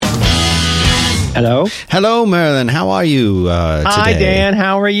Hello? Hello, Marilyn. How are you today? Hi, Dan.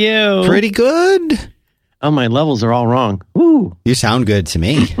 How are you? Pretty good. Oh, my levels are all wrong. Woo. You sound good to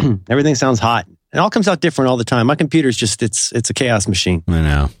me. Everything sounds hot. It all comes out different all the time. My computer's just, it's a chaos machine. I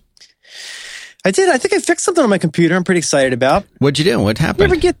know. I think I fixed something on my computer I'm pretty excited about. What'd you do? What happened? You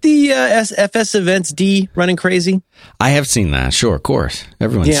ever get the FS Events D running crazy? I have seen that. Sure, of course.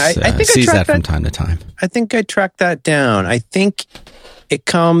 Everyone I think sees that from time to time. I think I tracked that down. I think it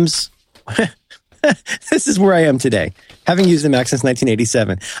comes... This is where I am today, having used the Mac since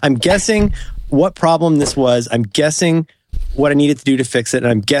 1987. I'm guessing what problem this was. I'm guessing what I needed to do to fix it,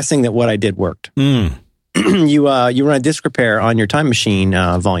 and I'm guessing that what I did worked. You run a disk repair on your Time Machine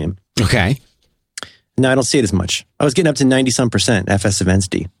volume. Okay. No, I don't see it as much. I was getting up to 90-some% FS Events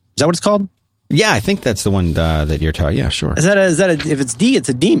D. Is that what it's called? Yeah, I think that's the one that you're talking. Yeah, sure. Is that if it's D, it's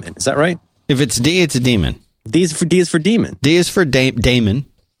a demon. Is that right? If it's D, it's a demon. D is for demon. D is for Damon.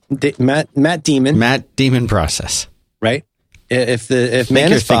 Matt Demon. Matt Demon Process. Right. If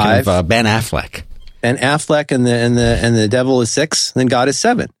man is 5, of, Ben Affleck. Ben Affleck and the devil is 6, then God is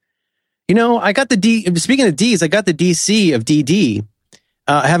 7. You know, I got the D. Speaking of D's, I got the DC of DD.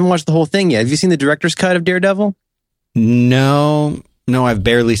 I haven't watched the whole thing yet. Have you seen the director's cut of Daredevil? No, I've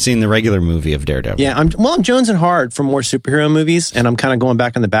barely seen the regular movie of Daredevil. Yeah, I'm jonesing hard for more superhero movies, and I'm kind of going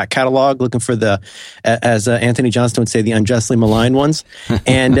back in the back catalog looking for as Anthony Johnston would say, the unjustly maligned ones.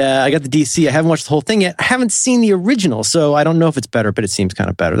 And I got the DC. I haven't watched the whole thing yet. I haven't seen the original, so I don't know if it's better, but it seems kind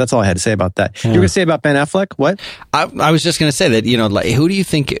of better. That's all I had to say about that. You were going to say about Ben Affleck? What? I was just going to say that, who do you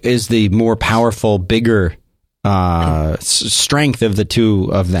think is the more powerful, bigger strength of the two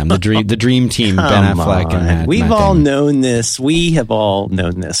of them, the dream team, Ben Affleck and Matt We've all Damon. known this. We have all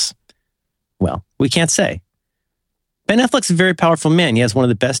known this. Well, we can't say. Ben Affleck's a very powerful man. He has one of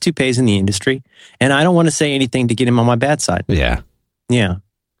the best toupees in the industry, and I don't want to say anything to get him on my bad side. Yeah.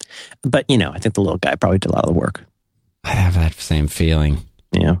 But I think the little guy probably did a lot of the work. I have that same feeling.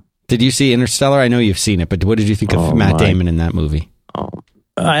 Yeah. Did you see Interstellar? I know you've seen it, but what did you think of Matt Damon in that movie?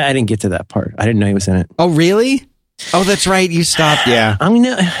 I didn't get to that part. I didn't know he was in it. Oh, really? Oh, that's right. You stopped. Yeah. I mean,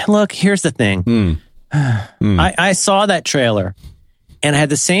 look, here's the thing. I saw that trailer and I had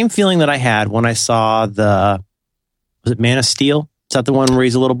the same feeling that I had when I saw was it Man of Steel? Is that the one where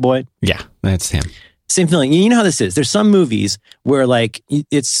he's a little boy? Yeah, that's him. Same feeling. You know how this is. There's some movies where there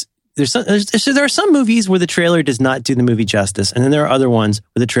are some movies where the trailer does not do the movie justice. And then there are other ones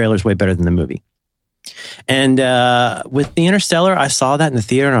where the trailer is way better than the movie. And with the Interstellar, I saw that in the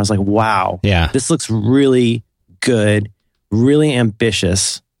theater and I was like, wow, this looks really good, really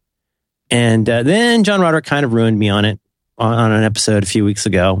ambitious. And then John Roderick kind of ruined me on it on an episode a few weeks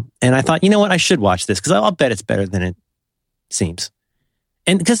ago. And I thought, you know what, I should watch this because I'll bet it's better than it seems.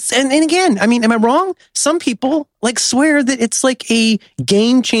 And again, I mean, am I wrong? Some people swear that it's like a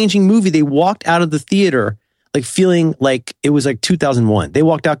game-changing movie. They walked out of the theater feeling like it was 2001. They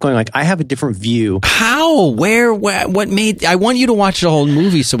walked out going I have a different view. How? Where? What made? I want you to watch the whole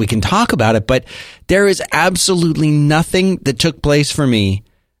movie so we can talk about it. But there is absolutely nothing that took place for me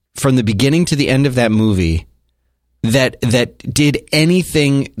from the beginning to the end of that movie that did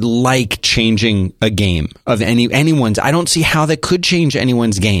anything like changing a game of anyone's. I don't see how that could change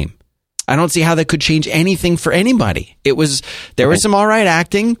anyone's game. I don't see how that could change anything for anybody. There was some all right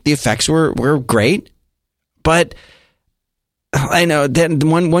acting. The effects were great. But I know then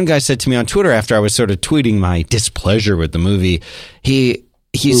one guy said to me on Twitter after I was sort of tweeting my displeasure with the movie, he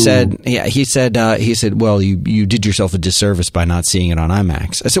said, well, you did yourself a disservice by not seeing it on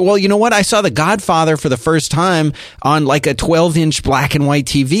IMAX. I said, well, you know what? I saw The Godfather for the first time on a 12-inch black and white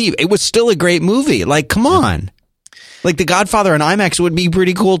TV. It was still a great movie. Come on. The Godfather on IMAX would be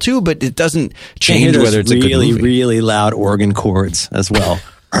pretty cool too, but it doesn't change whether it's a good movie. Really, really loud organ chords as well.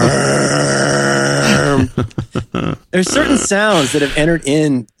 There's certain sounds that have entered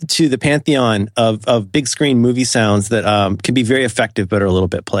into the pantheon of big screen movie sounds that can be very effective but are a little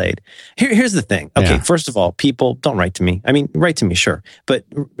bit played. Here's the thing. Okay, First of all, people don't write to me. I mean, write to me, sure, but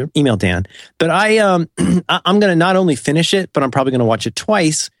email Dan. But I'm going to not only finish it, but I'm probably going to watch it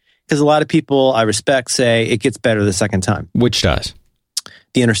twice because a lot of people I respect say it gets better the second time. Which does?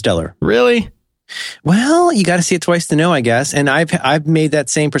 The Interstellar. Really? Well, you got to see it twice to know, I guess. And I've made that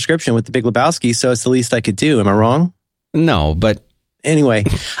same prescription with The Big Lebowski, so it's the least I could do. Am I wrong? No, but anyway,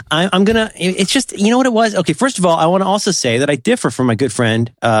 I'm gonna. It's just, you know what it was. Okay, first of all, I want to also say that I differ from my good friend,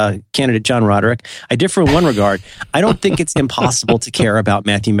 candidate John Roderick. I differ in one regard. I don't think it's impossible to care about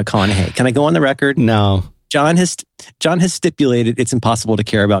Matthew McConaughey. Can I go on the record? No. John has stipulated it's impossible to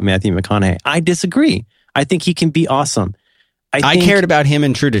care about Matthew McConaughey. I disagree. I think he can be awesome. I cared about him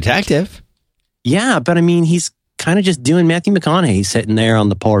in True Detective. Yeah, but I mean, he's kind of just doing Matthew McConaughey sitting there on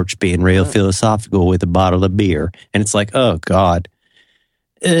the porch being real philosophical with a bottle of beer. And it's like, oh, God.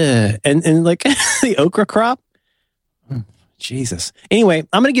 And like the okra crop. Jesus. Anyway,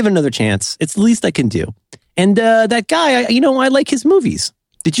 I'm going to give it another chance. It's the least I can do. And that guy, I like his movies.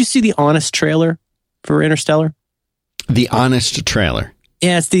 Did you see the Honest trailer for Interstellar? The Honest trailer.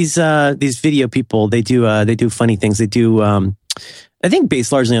 Yeah, it's these video people. They do funny things. They do, I think,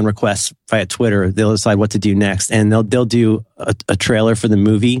 based largely on requests via Twitter. They'll decide what to do next, and they'll do a trailer for the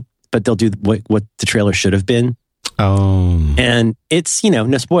movie, but they'll do what the trailer should have been. Oh, and it's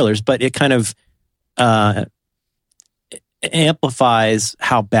no spoilers, but it kind of amplifies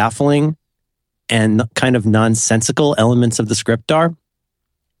how baffling and kind of nonsensical elements of the script are.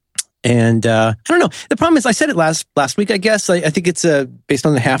 And I don't know. The problem is, I said it last week, I guess. I think it's based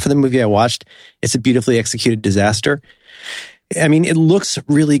on the half of the movie I watched. It's a beautifully executed disaster. I mean, it looks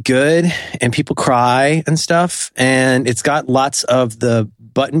really good, and people cry and stuff. And it's got lots of the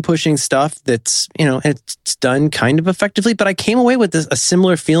button pushing stuff that's it's done kind of effectively. But I came away with a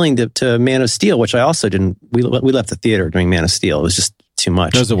similar feeling to Man of Steel, which I also didn't. We left the theater during Man of Steel. It was just too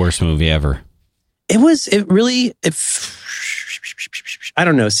much. That was the worst movie ever. I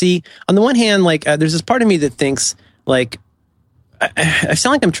don't know. See, on the one hand, like there's this part of me that thinks like I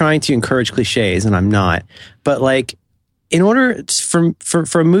sound like I'm trying to encourage cliches, and I'm not. But like, in order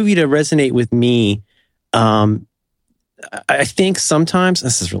for a movie to resonate with me, I think sometimes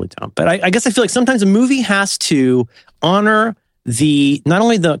this is really dumb, but I guess I feel like sometimes a movie has to honor not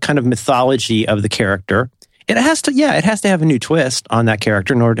only the kind of mythology of the character. It has to have a new twist on that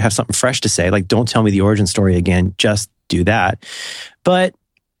character in order to have something fresh to say. Like, don't tell me the origin story again. Just do that. But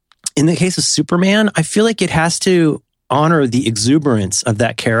in the case of Superman, I feel like it has to honor the exuberance of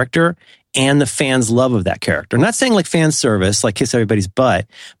that character and the fans' love of that character. I'm not saying like fan service, like kiss everybody's butt,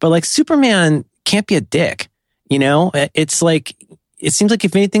 but like Superman can't be a dick. It's like, it seems like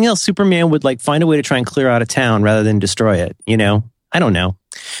if anything else, Superman would like find a way to try and clear out a town rather than destroy it. I don't know,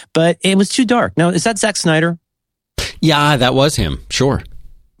 but it was too dark. Now, is that Zack Snyder? Yeah, that was him. Sure.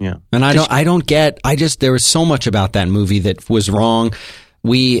 Yeah. And there was so much about that movie that was wrong.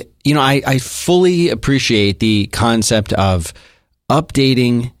 I fully appreciate the concept of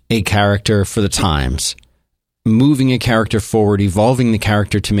updating a character for the times, moving a character forward, evolving the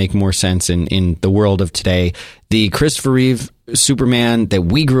character to make more sense in the world of today. The Christopher Reeve Superman that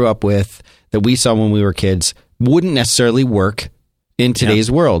we grew up with, that we saw when we were kids, wouldn't necessarily work in today's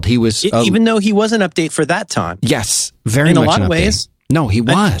world. He was even though he was an update for that time. Yes, very in much a lot an of update. ways. No, he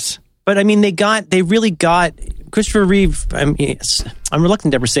was. But I mean, they really got Christopher Reeve. I'm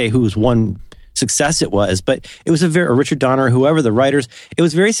reluctant to ever say whose one success it was, but it was or Richard Donner, whoever the writers. It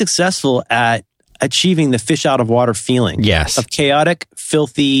was very successful at achieving the fish out of water feeling. Yes, of chaotic,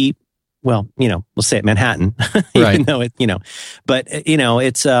 filthy. Well, we'll say it Manhattan, even though it, but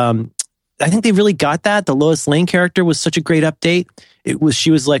it's. I think they really got that. The Lois Lane character was such a great update.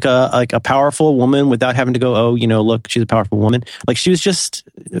 She was like a powerful woman without having to go, oh, look, she's a powerful woman. Like, she was just,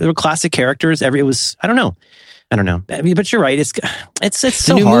 there were classic characters. I don't know. I mean, but you're right. It's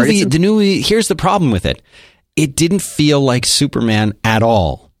so new hard. The new movie, here's the problem with it. It didn't feel like Superman at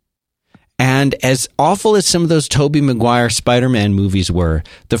all. And as awful as some of those Tobey Maguire Spider-Man movies were,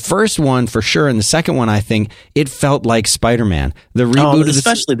 the first one for sure, and the second one, I think, it felt like Spider-Man. The reboot,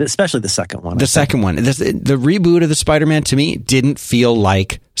 especially the second one. The second one, the reboot of the Spider-Man, to me, didn't feel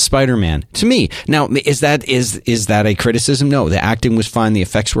like Spider-Man to me. Now, is that a criticism? No, the acting was fine, the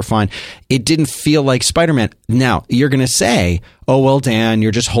effects were fine. It didn't feel like Spider-Man. Now, you're going to say, "Oh well, Dan,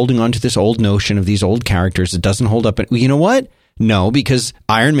 you're just holding on to this old notion of these old characters. It doesn't hold up." You know what? No, because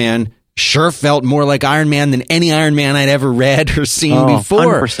Iron Man sure felt more like Iron Man than any Iron Man I'd ever read or seen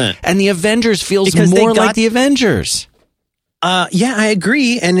before. 100%. And the Avengers feels more like the Avengers. Yeah, I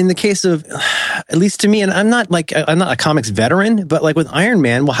agree. And in the case of, at least to me, and I'm not a comics veteran, but like with Iron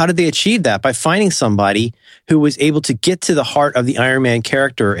Man, well, how did they achieve that? By finding somebody who was able to get to the heart of the Iron Man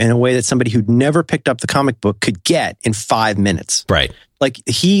character in a way that somebody who'd never picked up the comic book could get in 5 minutes. Right. Like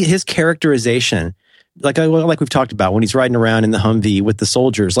his characterization, like we've talked about when he's riding around in the Humvee with the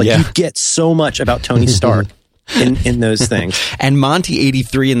soldiers, like you get so much about Tony Stark in those things. And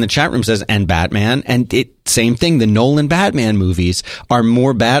Monty83 in the chat room says, and Batman, and same thing. The Nolan Batman movies are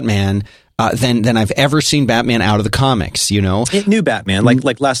more Batman than I've ever seen Batman out of the comics, New Batman,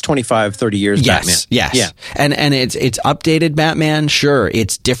 like last 25, 30 years Batman. Yes. Yeah. And it's updated Batman, sure.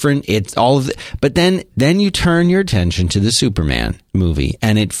 It's different. It's all of but then you turn your attention to the Superman movie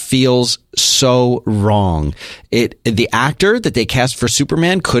and it feels so wrong. The actor that they cast for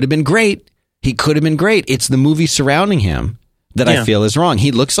Superman could have been great. He could have been great. It's the movie surrounding him that I feel is wrong.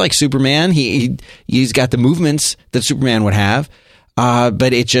 He looks like Superman. He's got the movements that Superman would have,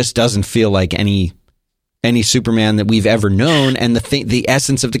 but it just doesn't feel like any Superman that we've ever known. And the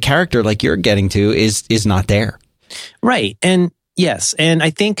essence of the character, like you're getting to, is not there. Right. And yes, and I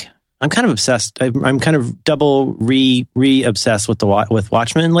think I'm kind of obsessed. I'm kind of double re-obsessed with with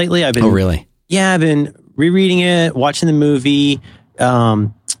Watchmen lately. Oh, really? Yeah, I've been rereading it, watching the movie.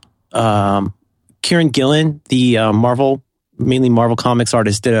 Kieran Gillen, the mainly Marvel Comics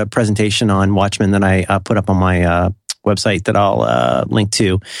artist, did a presentation on Watchmen that I put up on my website that I'll link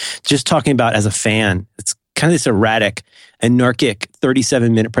to. Just talking about as a fan, it's kind of this erratic, anarchic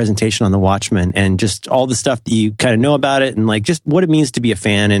 37-minute presentation on the Watchmen and just all the stuff that you kind of know about it and like just what it means to be a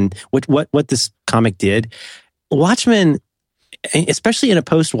fan and what this comic did. Watchmen, especially in a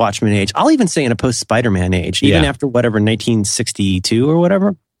post-Watchmen age, I'll even say in a post-Spider-Man age, even after whatever 1962 or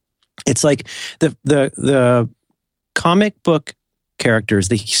whatever, it's like the comic book characters,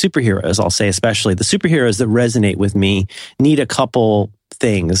 the superheroes, I'll say especially, the superheroes that resonate with me need a couple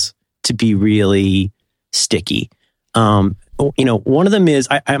things to be really sticky. One of them is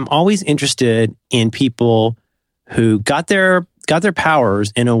I'm always interested in people who got their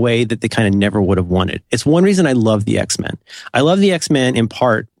powers in a way that they kind of never would have wanted. It's one reason I love the X-Men. I love the X-Men in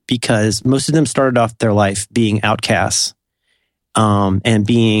part because most of them started off their life being outcasts, and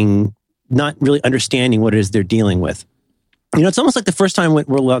being not really understanding what it is they're dealing with. It's almost like the first time,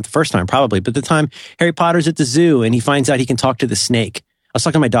 not the first time probably, but the time Harry Potter's at the zoo and he finds out he can talk to the snake. I was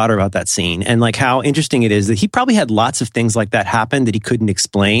talking to my daughter about that scene and like how interesting it is that he probably had lots of things like that happen that he couldn't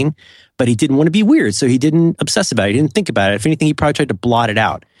explain, but he didn't want to be weird. So he didn't obsess about it. He didn't think about it. If anything, he probably tried to blot it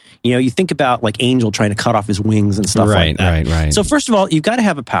out. You think about like Angel trying to cut off his wings and stuff like that. Right. So first of all, you've got to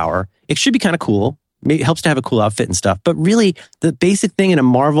have a power. It should be kind of cool. It helps to have a cool outfit and stuff. But really, the basic thing in a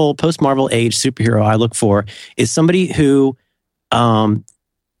post-Marvel age superhero I look for is somebody who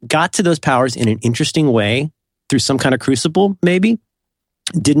got to those powers in an interesting way through some kind of crucible, maybe.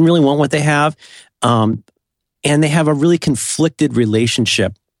 Didn't really want what they have. And they have a really conflicted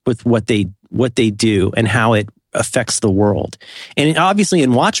relationship with what they do and how it affects the world. And obviously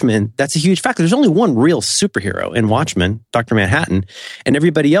in Watchmen, that's a huge factor. There's only one real superhero in Watchmen, Dr. Manhattan, and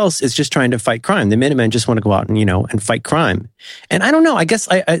everybody else is just trying to fight crime. The Minutemen just want to go out and, and fight crime. And I don't know, I guess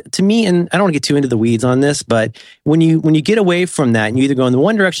to me, and I don't want to get too into the weeds on this, but when you get away from that and you either go in the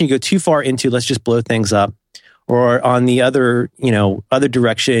one direction, you go too far into let's just blow things up, or on the other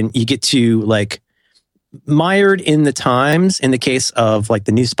direction, you get to like mired in the times. In the case of like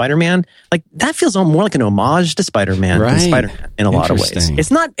the new Spider-Man, like that feels more like an homage to Spider-Man than Spider-Man in a lot of ways.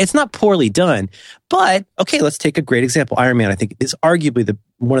 It's not poorly done, but okay, let's take a great example. Iron Man, I think, is arguably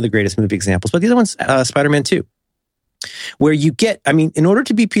one of the greatest movie examples, but the other one's Spider-Man 2, where in order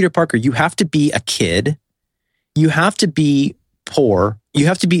to be Peter Parker, you have to be a kid, you have to be poor,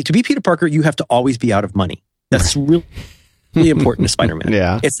 to be Peter Parker, you have to always be out of money. That's really important to Spider-Man.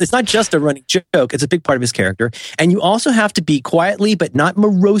 Yeah. It's not just a running joke. It's a big part of his character. And you also have to be quietly, but not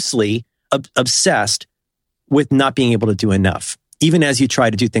morosely obsessed with not being able to do enough, even as you try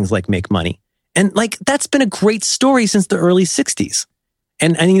to do things like make money. And like, that's been a great story since the early 60s.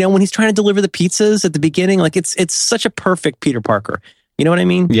 And when he's trying to deliver the pizzas at the beginning, like it's such a perfect Peter Parker. You know what I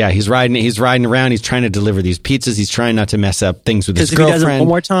mean? Yeah, he's riding around. He's trying to deliver these pizzas. He's trying not to mess up things with his girlfriend. Because if he does it one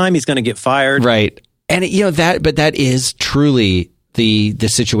more time, he's going to get fired. Right. And that is truly the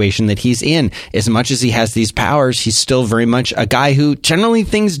situation that he's in. As much as he has these powers, he's still very much a guy who generally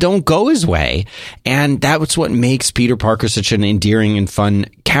things don't go his way. And that's what makes Peter Parker such an endearing and fun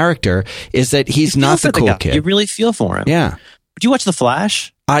character, is that he's not the cool kid. You really feel for him. Yeah. Do you watch The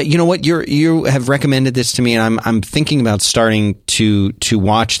Flash? You know what? You have recommended this to me, and I'm thinking about starting to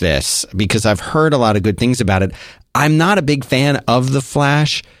watch this because I've heard a lot of good things about it. I'm not a big fan of The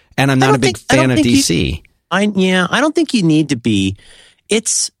Flash. And I'm not a big fan of DC. I don't think you need to be.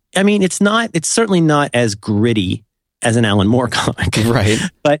 It's certainly not as gritty as an Alan Moore comic. Right.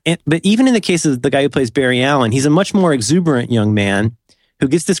 But even in the case of the guy who plays Barry Allen, he's a much more exuberant young man who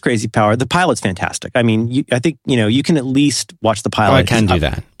gets this crazy power. The pilot's fantastic. I mean, I think, you can at least watch the pilot. Oh, I can do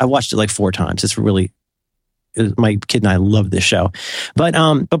that. I watched it like 4 times. My kid and I love this show, but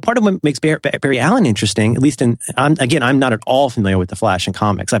part of what makes Barry Allen interesting, at least I'm not at all familiar with the Flash in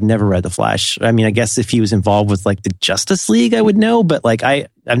comics. I've never read the Flash. I mean, I guess if he was involved with like the Justice League, I would know, but like I've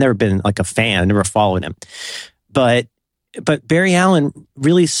never been like a fan. I never followed him, but Barry Allen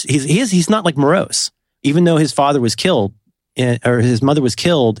really, he's not like morose, even though his father was killed. Or his mother was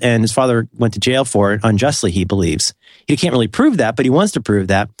killed and his father went to jail for it unjustly, he believes. He can't really prove that, but he wants to prove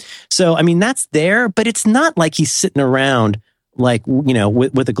that. So, I mean, that's there, but it's not like he's sitting around like,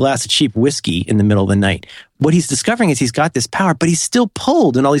 with a glass of cheap whiskey in the middle of the night. What he's discovering is he's got this power, but he's still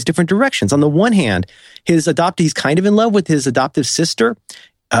pulled in all these different directions. On the one hand, he's kind of in love with his adoptive sister.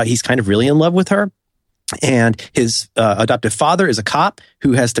 He's kind of really in love with her. And his adoptive father is a cop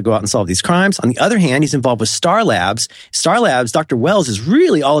who has to go out and solve these crimes. On the other hand, he's involved with Star Labs. Star Labs, Dr. Wells is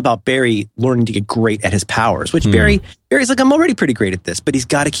really all about Barry learning to get great at his powers, which Barry's like, I'm already pretty great at this, but he's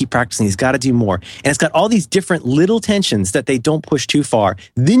got to keep practicing. He's got to do more. And it's got all these different little tensions that they don't push too far.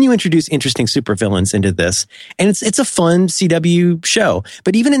 Then you introduce interesting supervillains into this. And it's a fun CW show.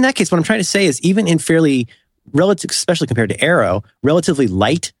 But even in that case, what I'm trying to say is even in fairly relative, especially compared to Arrow, relatively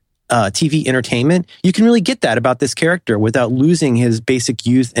light TV entertainment, you can really get that about this character without losing his basic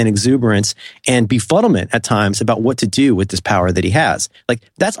youth and exuberance and befuddlement at times about what to do with this power that he has. Like,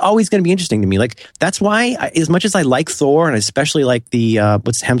 that's always going to be interesting to me. Like, that's why, as much as I like Thor, and I especially like the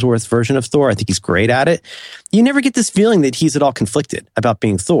what's Hemsworth's version of Thor, I think he's great at it. You never get this feeling that he's at all conflicted about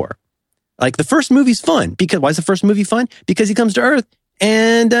being Thor. Like, the first movie's fun. Why is the first movie fun? Because he comes to Earth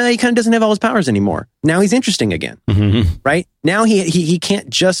and he kind of doesn't have all his powers anymore. Now he's interesting again, right? Now he can't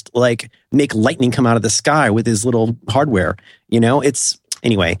just like make lightning come out of the sky with his little hardware.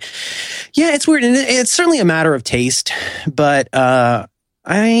 Anyway, yeah, it's weird, and it's certainly a matter of taste. But how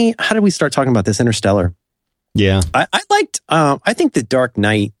did we start talking about this? Interstellar. Yeah, I think The Dark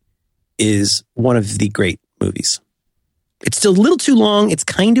Knight is one of the great movies. It's still a little too long. It's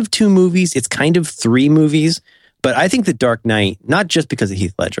kind of 2 movies. It's kind of 3 movies. But I think The Dark Knight, not just because of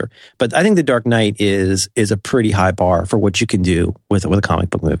Heath Ledger, but I think The Dark Knight is a pretty high bar for what you can do with a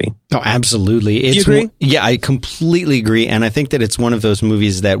comic book movie. Oh, absolutely. Do you agree? Yeah, I completely agree. And I think that it's one of those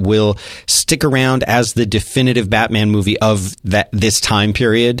movies that will stick around as the definitive Batman movie of this time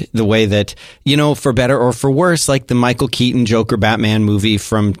period. The way that, for better or for worse, like the Michael Keaton Joker Batman movie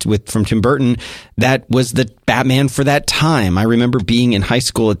from Tim Burton, that was the Batman for that time. I remember being in high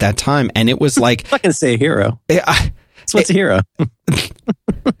school at that time, and it was like... I'm not going to say a hero. So what's a hero?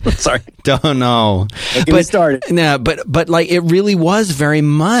 Sorry. Don't know. Get me started. No, but like it really was very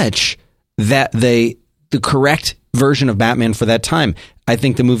much that the correct version of Batman for that time. I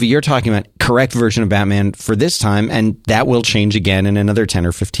think the movie you're talking about, correct version of Batman for this time, and that will change again in another 10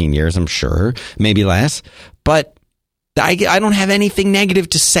 or 15 years, I'm sure, maybe less. But I don't have anything negative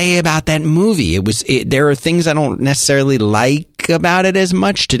to say about that movie. There are things I don't necessarily like about it as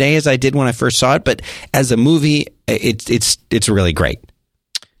much today as I did when I first saw it, but as a movie, it's really great.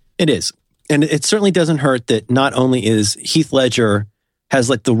 It is. And it certainly doesn't hurt that not only is Heath Ledger has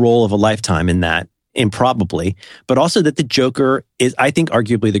like the role of a lifetime in that, improbably, but also that the Joker is, I think,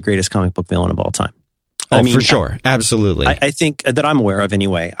 arguably the greatest comic book villain of all time. For sure. Absolutely. I think that I'm aware of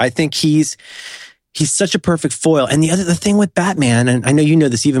anyway. I think he's such a perfect foil. And the thing with Batman, and I know you know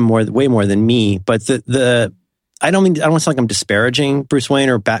this way more than me, but I don't want to sound like I'm disparaging Bruce Wayne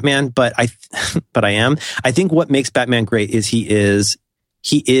or Batman, but I am. I think what makes Batman great is he is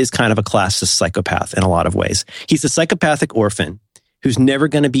kind of a classist psychopath in a lot of ways. He's a psychopathic orphan who's never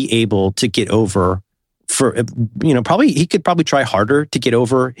going to be able to get over he could probably try harder to get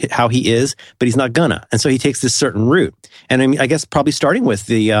over how he is, but he's not gonna. And so he takes this certain route. And I mean, I guess probably starting with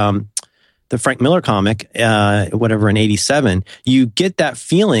the Frank Miller comic, whatever, in 87, you get that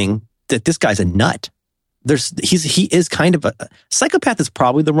feeling that this guy's a nut. He is kind of a psychopath is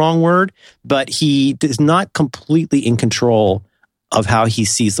probably the wrong word, but he is not completely in control of how he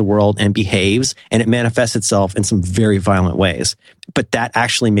sees the world and behaves, and it manifests itself in some very violent ways. But that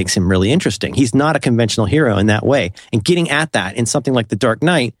actually makes him really interesting. He's not a conventional hero in that way. And getting at that in something like The Dark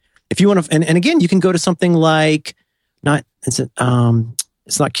Knight, if you want to, and again, you can go to something like, it's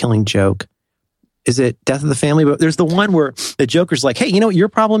not Killing Joke. Is it Death of the Family? But there's the one where the Joker's like, hey, you know what your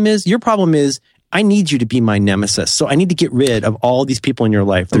problem is? Your problem is I need you to be my nemesis. So I need to get rid of all these people in your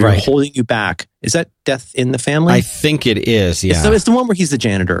life that are holding you back. Is that Death in the Family? I think it is, yeah. So it's the one where he's the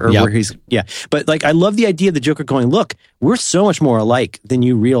janitor or where he's, yeah. But like, I love the idea of the Joker going, look, we're so much more alike than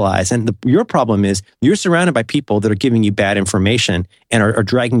you realize. And your problem is you're surrounded by people that are giving you bad information and are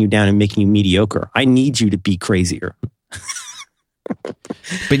dragging you down and making you mediocre. I need you to be crazier.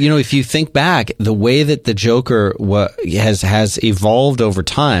 But if you think back, the way that the Joker has evolved over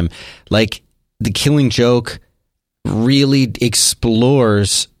time, like The Killing Joke really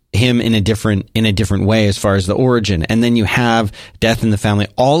explores him in a different way as far as the origin, and then you have Death in the Family.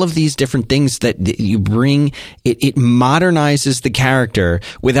 All of these different things that you bring, it modernizes the character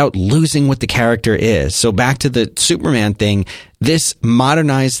without losing what the character is. So back to the Superman thing. This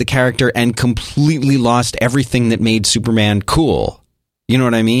modernized the character and completely lost everything that made Superman cool. You know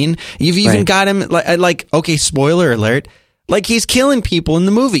what I mean? You've even got him like, okay, spoiler alert. Like, he's killing people in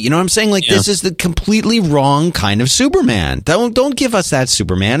the movie. You know what I'm saying? Like, this is the completely wrong kind of Superman. Don't give us that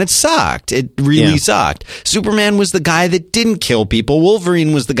Superman. It sucked. It really sucked. Superman was the guy that didn't kill people.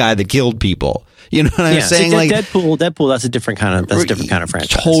 Wolverine was the guy that killed people. You know what I'm saying? So like Deadpool, that's a different kind of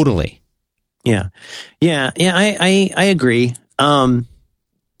franchise. Totally. Yeah. I agree.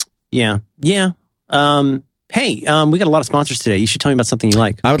 Hey, we got a lot of sponsors today. You should tell me about something you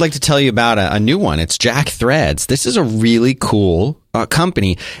like. I would like to tell you about a new one. It's Jack Threads. This is a really cool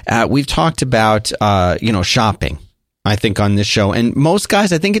company. We've talked about, shopping, I think, on this show. And most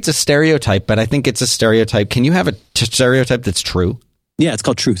guys, I think it's a stereotype, but I think it's a stereotype. Can you have a stereotype that's true? Yeah, it's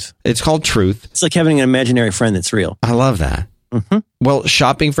called truth. It's called truth. It's like having an imaginary friend that's real. I love that. Mm-hmm. Well,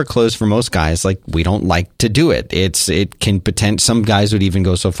 shopping for clothes for most guys, like, we don't like to do it. It can pretend. Some guys would even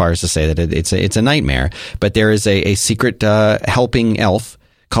go so far as to say that it's a nightmare. But there is a secret helping elf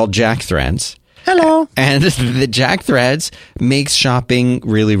called Jack Threads. Hello. And the Jack Threads makes shopping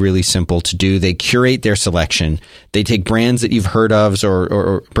really, really simple to do. They curate their selection. They take brands that you've heard of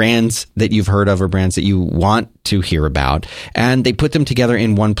or brands that you've heard of or brands that you want to hear about, and they put them together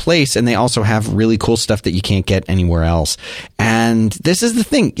in one place. And they also have really cool stuff that you can't get anywhere else. And this is the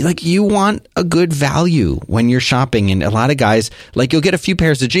thing, like, you want a good value when you're shopping. And a lot of guys, like, you'll get a few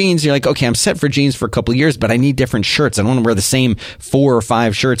pairs of jeans. You're like, okay, I'm set for jeans for a couple of years, but I need different shirts. I don't want to wear the same 4 or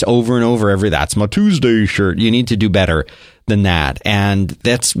 5 shirts over and over that's my Tuesday shirt. You need to do better than that. And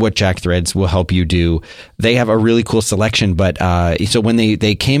that's what Jack Threads will help you do. They have a really cool selection, but so when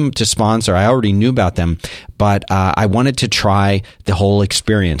they came to sponsor, I already knew about them, but I wanted to try the whole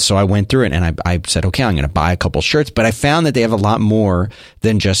experience. So I went through it and I said, okay, I'm going to buy a couple shirts, but I found that they have a lot more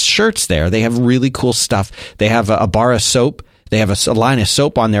than just shirts there. They have really cool stuff. They have a bar of soap. They have a line of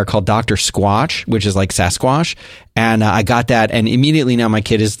soap on there called Dr. Squatch, which is like Sasquatch. And I got that. And immediately now my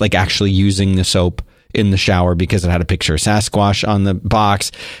kid is like actually using the soap in the shower because it had a picture of Sasquatch on the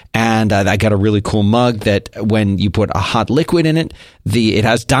box. And I got a really cool mug that when you put a hot liquid in it, it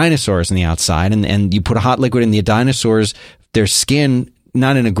has dinosaurs on the outside. And you put a hot liquid in the dinosaurs, their skin,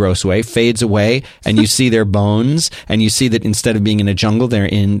 not in a gross way, fades away, and you see their bones, and you see that instead of being in a jungle,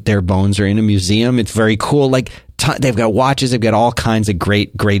 their bones are in a museum. It's very cool. Like, they've got watches, they've got all kinds of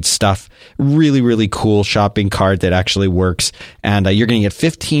great stuff. Really, really cool shopping cart that actually works. And you're going to get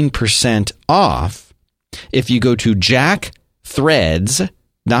 15% off if you go to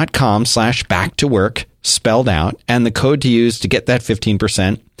jackthreads.com/back-to-work, spelled out, and the code to use to get that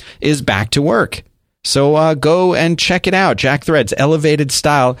 15% is back to work. So go and check it out. Jack Threads, elevated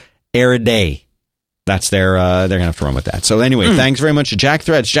style, air a day. That's they're going to have to run with that. So anyway, thanks very much to Jack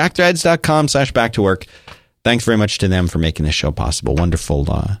Threads, jackthreads.com/back-to-work. Thanks very much to them for making this show possible. Wonderful,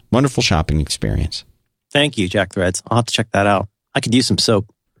 wonderful shopping experience. Thank you, Jack Threads. I'll have to check that out. I could use some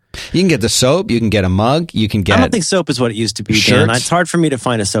soap. You can get the soap. You can get a mug. You can get. I don't think soap is what it used to be, shirts. Dan. It's hard for me to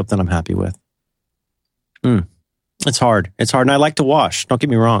find a soap that I'm happy with. It's hard. It's hard, and I like to wash. Don't get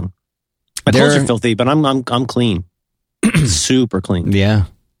me wrong. My clothes are filthy, but I'm clean. Super clean. Yeah.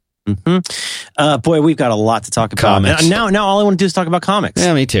 Mm-hmm. Boy, we've got a lot to talk about. Comics. Now all I want to do is talk about comics.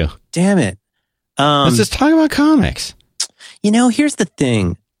 Yeah, me too. Damn it. Let's just talk about comics. Here's the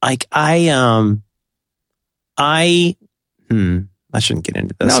thing. Like, I shouldn't get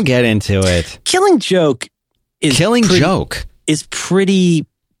into this. No, get into it. Killing Joke is pretty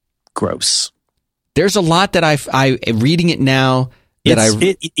gross. There's a lot that I reading it now.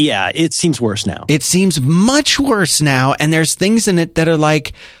 It seems worse now. It seems much worse now, and there's things in it that are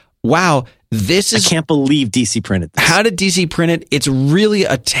like, wow, this is. I can't believe DC printed this. How did DC print it? It's really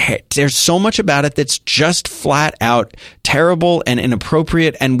there's so much about it that's just flat out terrible and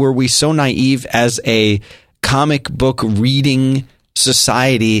inappropriate. And were we so naive as a comic book reading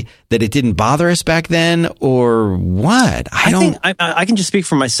society that it didn't bother us back then, or what? I think I can just speak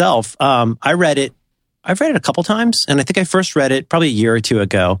for myself. I read it. I've read it a couple times, and I think I first read it probably a year or two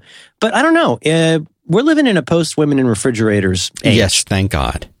ago. But I don't know. We're living in a post-women in refrigerators age. Yes, thank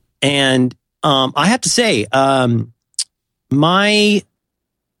God. And I have to say, my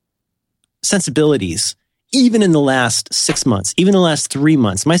sensibilities, even in the last 6 months, even the last 3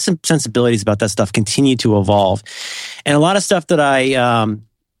 months, my sensibilities about that stuff continue to evolve. And a lot of stuff that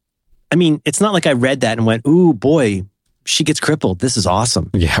it's not like I read that and went, ooh, boy, she gets crippled. This is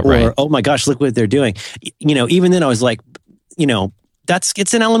awesome. Yeah, right. Or, oh my gosh, look what they're doing. Even then I was like,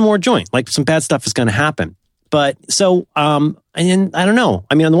 it's an Alan Moore joint. Like, some bad stuff is going to happen. But so, and I don't know.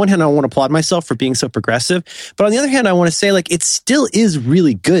 I mean, on the one hand, I want to applaud myself for being so progressive. But on the other hand, I want to say, like, it still is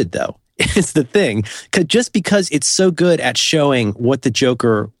really good, though. It's the thing. Just because it's so good at showing what the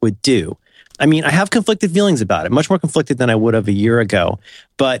Joker would do. I mean, I have conflicted feelings about it, much more conflicted than I would have a year ago.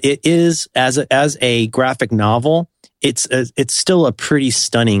 But it is, as a graphic novel, it's still a pretty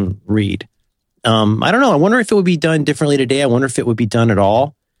stunning read. I don't know. I wonder if it would be done differently today. I wonder if it would be done at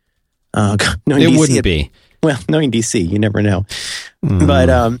all. It DC, wouldn't be. Well, knowing DC, you never know.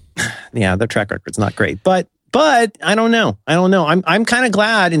 But yeah, their track record's not great. But I don't know. I'm kind of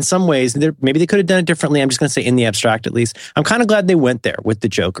glad in some ways. Maybe they could have done it differently. I'm just going to say in the abstract, at least. I'm kind of glad they went there with the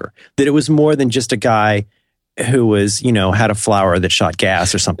Joker. That it was more than just a guy who was, had a flower that shot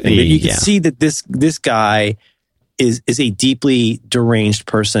gas or something. You can see that this guy is a deeply deranged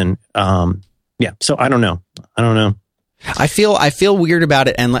person. Yeah. So I don't know. I feel weird about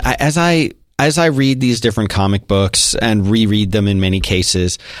it, and as I read these different comic books and reread them in many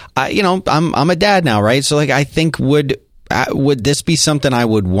cases, I'm a dad now, right? So I think would this be something I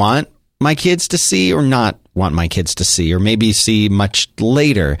would want my kids to see or not want my kids to see, or maybe see much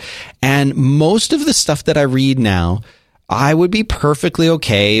later? And most of the stuff that I read now, I would be perfectly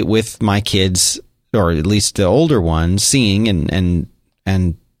okay with my kids, or at least the older ones, seeing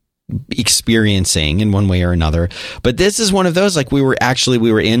and experiencing in one way or another. But this is one of those, we were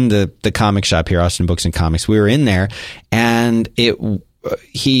in the comic shop here, Austin Books and Comics. We were in there, and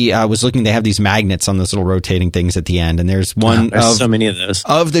he was looking. They have these magnets on those little rotating things at the end, and there's there's so many of those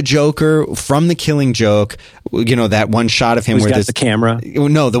of the Joker from The Killing Joke. That one shot of him where the camera.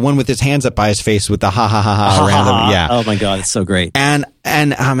 No, the one with his hands up by his face with the ha ha ha ha around him. Yeah. Oh my God, it's so great. And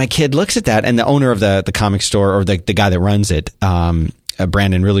my kid looks at that, and the owner of the comic store, or the guy that runs it,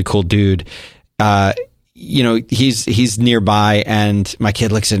 Brandon, really cool dude. He's nearby, and my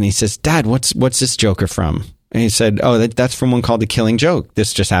kid looks at it and he says, "Dad, what's this Joker from?" And he said, "Oh, that's from one called The Killing Joke.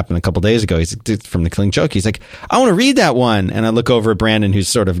 This just happened a couple days ago." He's like, "It's from The Killing Joke." He's like, "I want to read that one." And I look over at Brandon, who's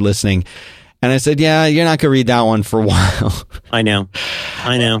sort of listening, and I said, "Yeah, you're not going to read that one for a while." I know.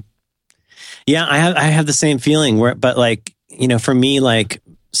 Yeah, I have the same feeling. For me,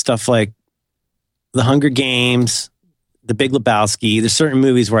 stuff like The Hunger Games, The Big Lebowski, there's certain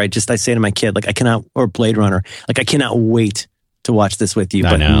movies where I say to my kid, I cannot, or Blade Runner, I cannot wait to watch this with you,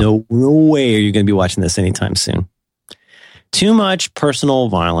 but no way are you going to be watching this anytime soon. Too much personal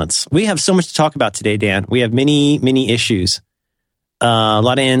violence. We have so much to talk about today, Dan. We have many, many issues. A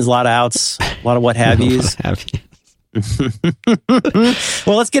lot of ins, a lot of outs, a lot of what have yous.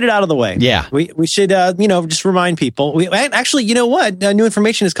 Well, let's get it out of the way. Yeah. We should, just remind people. Actually, you know what? New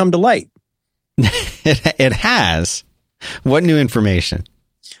information has come to light. It has. What new information?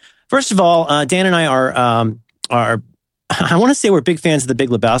 First of all, Dan and I are I want to say we're big fans of The Big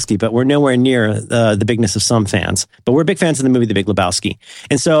Lebowski, but we're nowhere near the bigness of some fans. But we're big fans of the movie The Big Lebowski.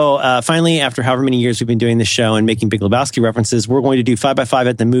 And so finally, after however many years we've been doing this show and making Big Lebowski references, we're going to do 5x5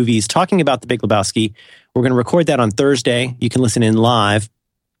 at the movies talking about The Big Lebowski. We're going to record that on Thursday. You can listen in live.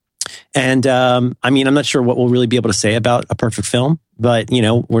 And I'm not sure what we'll really be able to say about A Perfect Film, but,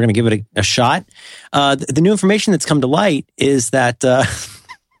 we're going to give it a shot. The new information that's come to light is that they're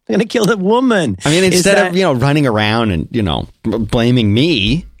going to kill the woman. Instead of, running around and, blaming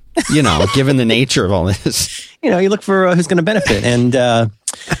me, given the nature of all this. You look for who's going to benefit. And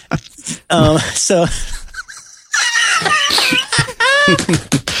so...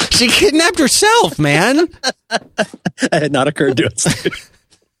 She kidnapped herself, man. That had not occurred to us.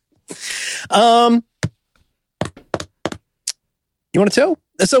 You want to tow?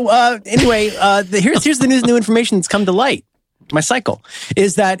 So anyway, here's the new information that's come to light. My cycle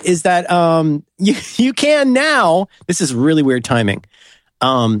is that you can now. This is really weird timing.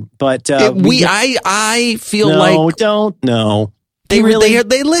 But I feel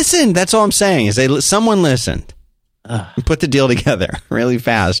they listened. That's all I'm saying is someone listened. Put the deal together really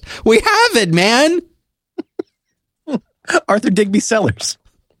fast. We have it, man. Arthur Digby Sellers.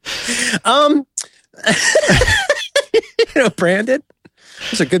 Brandon.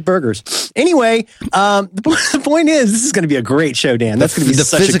 Those are good burgers. Anyway, the point is, this is going to be a great show, Dan. That's going to be the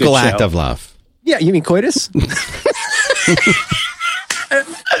such physical a good act show. of love. Yeah, you mean coitus?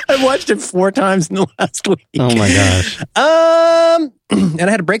 I watched it 4 times in the last week. Oh my gosh. And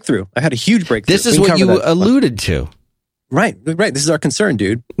I had a breakthrough. I had a huge breakthrough. This is what you alluded to. Right. This is our concern,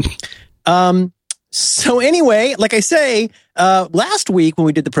 dude. So anyway, like I say, last week when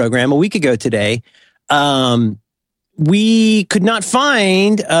we did the program, a week ago today, we could not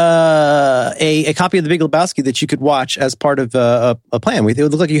find a copy of The Big Lebowski that you could watch as part of a plan. It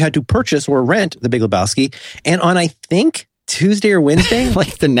would look like you had to purchase or rent The Big Lebowski. And on, I think, Tuesday or Wednesday?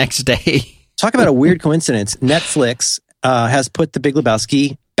 Like the next day. Talk about a weird coincidence. Netflix has put The Big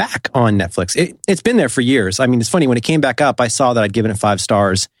Lebowski back on Netflix. It's been there for years. It's funny. When it came back up, I saw that I'd given it 5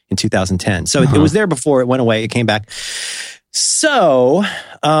 stars in 2010. So it was there before it went away. It came back. So,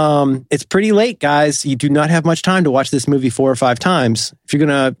 it's pretty late, guys. You do not have much time to watch this movie 4 or 5 times. If you're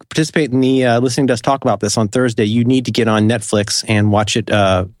going to participate in the listening to us talk about this on Thursday, you need to get on Netflix and watch it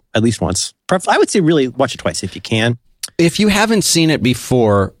at least once. I would say really watch it twice if you can. If you haven't seen it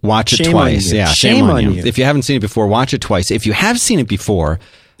before, watch it twice. Yeah, shame on you. If you haven't seen it before, watch it twice. If you have seen it before,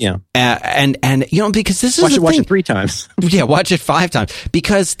 yeah, and because this is watch it 3 times. Yeah, watch it 5 times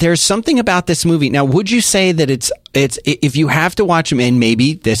because there's something about this movie. Now, would you say that it's if you have to watch them, and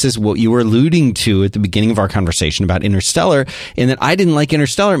maybe this is what you were alluding to at the beginning of our conversation about Interstellar, in that I didn't like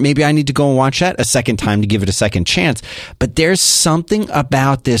Interstellar. Maybe I need to go and watch that a second time to give it a second chance. But there's something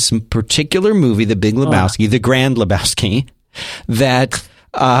about this particular movie, The Big Lebowski, The Grand Lebowski, that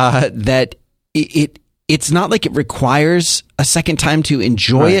it's not like it requires a second time to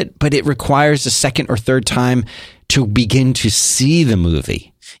enjoy it, but it requires a second or third time to begin to see the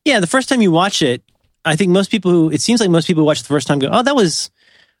movie. Yeah, the first time you watch it, I think it seems like most people who watch it the first time go, oh, that was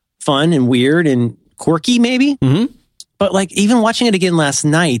fun and weird and quirky maybe. Mm-hmm. But like even watching it again last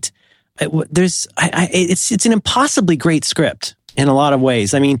night, it's an impossibly great script in a lot of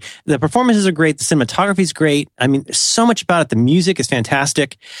ways. I mean, the performances are great. The cinematography is great. I mean, there's so much about it. The music is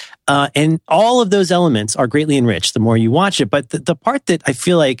fantastic. And all of those elements are greatly enriched the more you watch it. But the part that I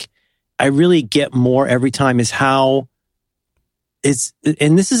feel like I really get more every time is how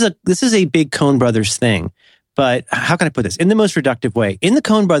and this is a big Coen Brothers thing, but how can I put this in the most reductive way? In the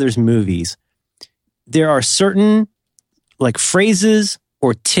Coen Brothers movies, there are certain like phrases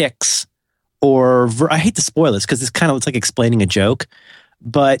or tics or I hate to spoil this because it's like explaining a joke,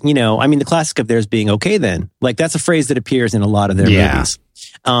 but I mean the classic of theirs being okay then, like that's a phrase that appears in a lot of their movies.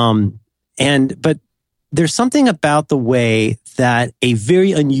 But there's something about the way that a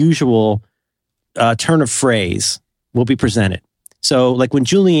very unusual turn of phrase will be presented. So like when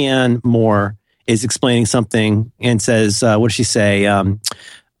Julianne Moore is explaining something and says, what does she say? In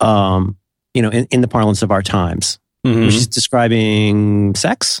the parlance of our times, she's describing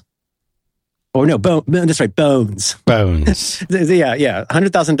sex. Or no, that's right, bones. Bones. yeah,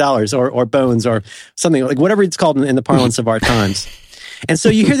 $100,000 or bones or something like whatever it's called in the parlance of our times. And so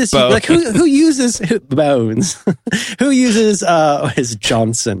you hear this like who uses bones? Who uses is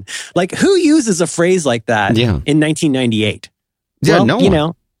Johnson? Like who uses a phrase like that in 1998? Yeah, well, no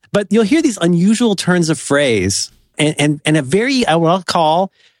one. But you'll hear these unusual turns of phrase and a very what I'll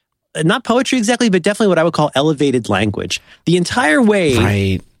call not poetry exactly, but definitely what I would call elevated language. The entire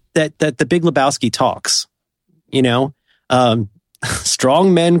way that the Big Lebowski talks,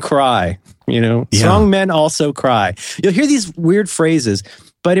 strong men cry, strong men also cry. You'll hear these weird phrases,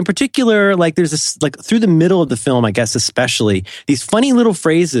 but in particular, like there's this, like through the middle of the film, I guess, especially these funny little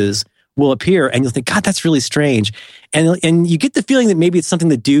phrases will appear and you'll think, God, that's really strange. And you get the feeling that maybe it's something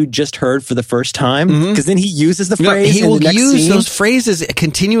the dude just heard for the first time because then he uses the phrase. He will use those phrases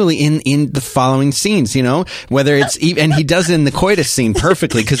continually in the following scenes, whether it's and he does it in the coitus scene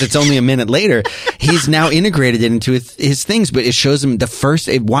perfectly because it's only a minute later. He's now integrated it into his things, but it shows him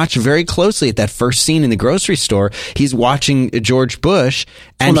watch very closely at that first scene in the grocery store. He's watching George Bush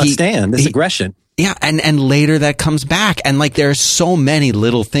and this aggression. Yeah, and later that comes back. And like there are so many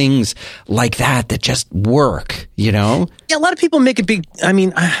little things like that just work, Yeah, a lot of people make a big, I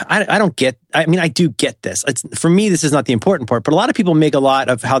mean, I do get this. For me, this is not the important part, but a lot of people make a lot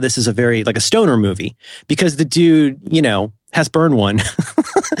of how this is a very, like a stoner movie because the dude, has burned one.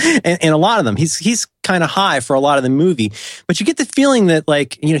 and a lot of them, he's kind of high for a lot of the movie, but you get the feeling that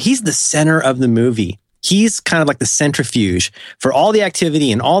like, he's the center of the movie. He's kind of like the centrifuge for all the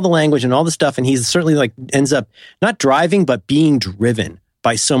activity and all the language and all the stuff. And he's certainly like ends up not driving, but being driven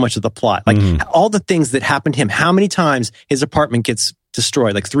by so much of the plot. Like all the things that happen to him, how many times his apartment gets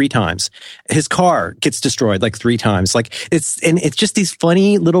destroyed, like 3 times. His car gets destroyed like 3 times. Like it's just these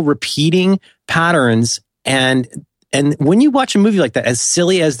funny little repeating patterns. And when you watch a movie like that, as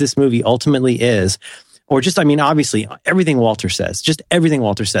silly as this movie ultimately is, or just, I mean, obviously everything Walter says,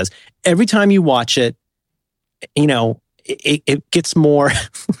 every time you watch it, it gets more.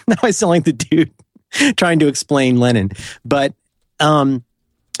 Now I sound like the dude trying to explain Lenin, but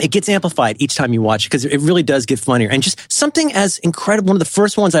it gets amplified each time you watch it because it really does get funnier. And just something as incredible, one of the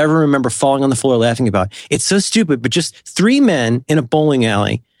first ones I ever remember falling on the floor laughing about. It's so stupid, but just 3 men in a bowling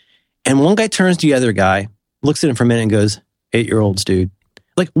alley, and one guy turns to the other guy, looks at him for a minute, and goes, 8-year-olds, dude.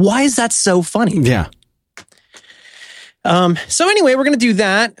 Like, why is that so funny? Yeah. So anyway, we're going to do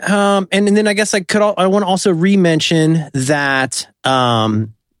that. And then I guess I want to also re-mention that,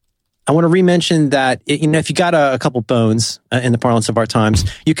 I want to re-mention that, if you got a couple bones in the parlance of our times,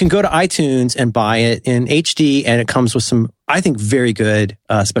 you can go to iTunes and buy it in HD, and it comes with some, I think, very good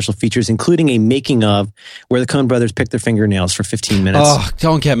special features, including a making of where the Coen brothers pick their fingernails for 15 minutes. Oh,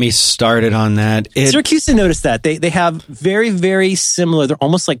 don't get me started on that. Syracuse noticed that. They have very, very similar, they're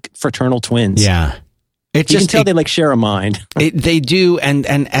almost like fraternal twins. Yeah. You can tell they share a mind. They do, and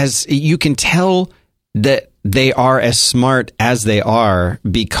as you can tell that they are as smart as they are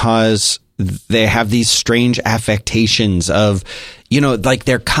because they have these strange affectations of, like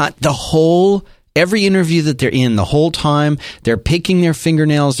they're every interview that they're in, the whole time, they're picking their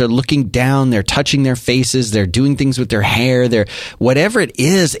fingernails, they're looking down, they're touching their faces, they're doing things with their hair, whatever it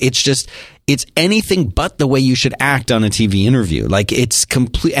is, it's anything but the way you should act on a TV interview. Like it's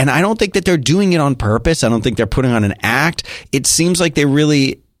complete, and I don't think that they're doing it on purpose. I don't think they're putting on an act. It seems like they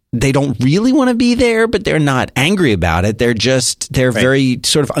don't really want to be there, but they're not angry about it. They're very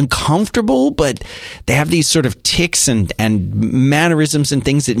sort of uncomfortable, but they have these sort of tics and mannerisms and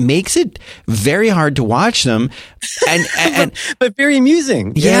things that makes it very hard to watch them. And but very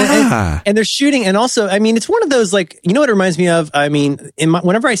amusing. Yeah. And they're shooting. And also, it's one of those, what it reminds me of?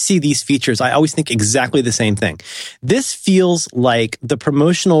 Whenever I see these features, I always think exactly the same thing. This feels like the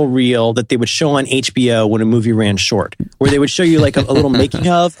promotional reel that they would show on HBO when a movie ran short, where they would show you a little making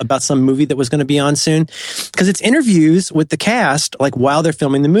of about some movie that was going to be on soon, because it's interviews with the cast while they're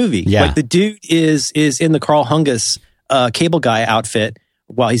filming the movie. Yeah. The dude is in the Carl Hungus cable guy outfit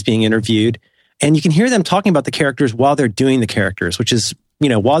while he's being interviewed, and you can hear them talking about the characters while they're doing the characters, which is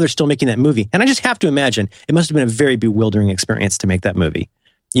while they're still making that movie. And I just have to imagine it must have been a very bewildering experience to make that movie.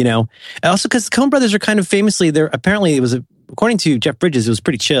 And also because the Coen brothers are kind of famously, apparently it was according to Jeff Bridges, it was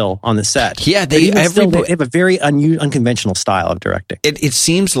pretty chill on the set. Yeah, they have a very unconventional style of directing. It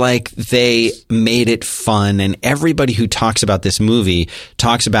seems like they made it fun, and everybody who talks about this movie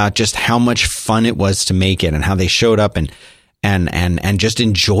talks about just how much fun it was to make it, and how they showed up and just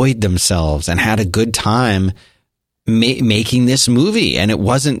enjoyed themselves and had a good time making this movie. And it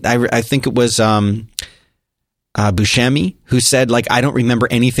wasn't. I think it was Buscemi who said, I don't remember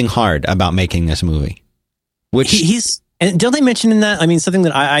anything hard about making this movie. Which and don't they mention in that? Something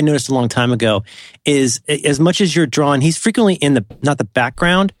that I noticed a long time ago is, as much as you're drawn, he's frequently in not the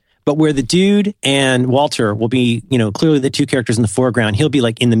background, but where the dude and Walter will be, clearly the two characters in the foreground, he'll be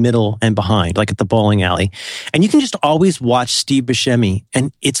in the middle and behind, at the bowling alley. And you can just always watch Steve Buscemi,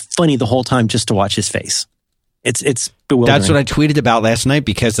 and it's funny the whole time just to watch his face. It's bewildering. That's what I tweeted about last night,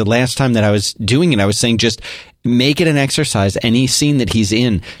 because the last time that I was doing it, I was saying just make it an exercise, any scene that he's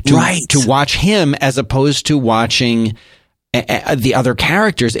in, to watch him as opposed to watching the other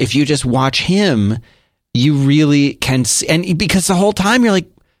characters. If you just watch him, you really can see, and because the whole time you're like,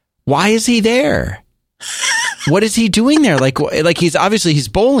 why is he there? What is he doing there? He's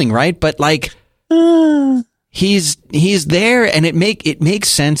bowling, right? But he's there, and it makes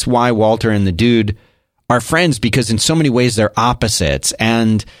sense why Walter and the dude are friends, because in so many ways they're opposites,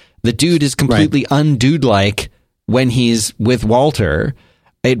 and the dude is completely undude-like when he's with Walter.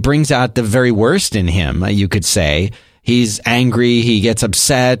 It brings out the very worst in him, you could say. He's angry, he gets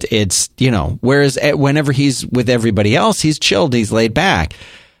upset, whereas whenever he's with everybody else, he's chilled, he's laid back.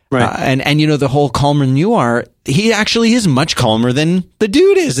 Right. And the whole calmer than you are, he actually is much calmer than the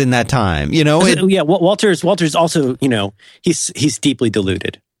dude is in that time, Walter's also, he's deeply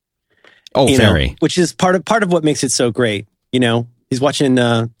deluded. Oh, very. Which is part of what makes it so great. He's watching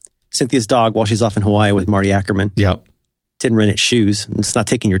Cynthia's dog while she's off in Hawaii with Marty Ackerman. Yep. Didn't rent its shoes. It's not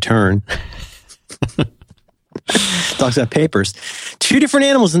taking your turn. Dog's got papers. Two different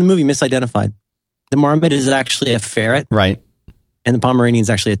animals in the movie misidentified. The marmot is actually a ferret. Right. And the Pomeranian is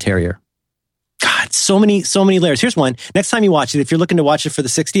actually a terrier. God, so many layers. Here's one. Next time you watch it, if you're looking to watch it for the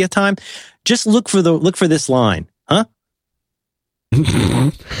 60th time, just look for this line. Huh?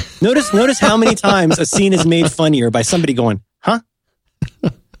 Notice how many times a scene is made funnier by somebody going, huh?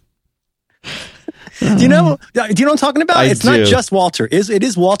 Do you know what I'm talking about? It's not just Walter. It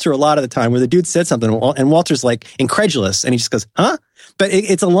is Walter a lot of the time, where the dude said something and Walter's incredulous, and he just goes, huh? But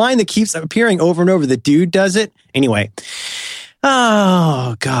it's a line that keeps appearing over and over. The dude does it. Anyway.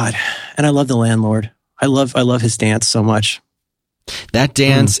 Oh, God. And I love the landlord. I love his dance so much. That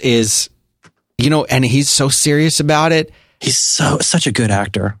dance is, and he's so serious about it. He's such a good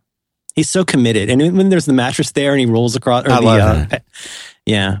actor. He's so committed. And when there's the mattress there and he rolls across. I love that.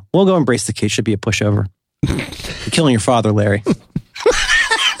 Yeah. We'll go embrace the kid. Should be a pushover. You're killing your father, Larry.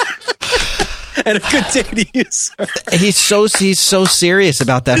 And a good day to you, sir. He's so serious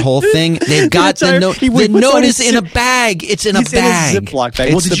about that whole thing. They've got the note. The note is in a bag. It's in a bag. In a Ziploc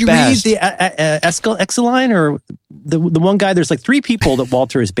bag. Well, did you read the Exeline or the one guy? There's like 3 people that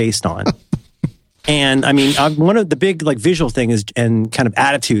Walter is based on. And I mean, one of the big like visual thing is and kind of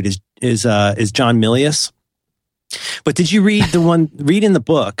attitude is John Milius. But did you read read in the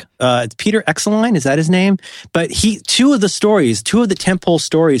book? It's Peter Exeline, is that his name? But two of the tentpole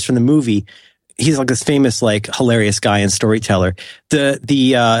stories from the movie. He's like this famous, like hilarious guy and storyteller.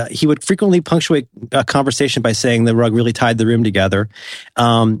 He would frequently punctuate a conversation by saying the rug really tied the room together.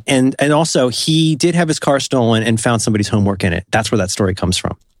 And also he did have his car stolen and found somebody's homework in it. That's where that story comes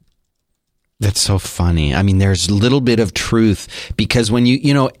from. That's so funny. I mean, there's a little bit of truth because when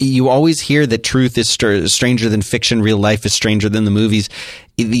you always hear that truth is stranger than fiction, real life is stranger than the movies.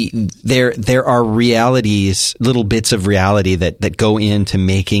 There are realities, little bits of reality that go into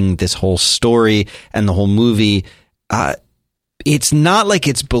making this whole story and the whole movie. It's not like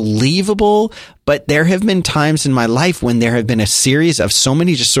it's believable, but there have been times in my life when there have been a series of so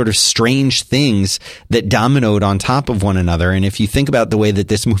many just sort of strange things that dominoed on top of one another. And if you think about the way that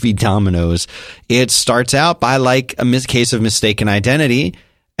this movie dominoes, it starts out by like a case of mistaken identity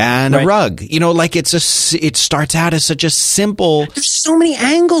and a rug. Like it starts out as such a simple. There's so many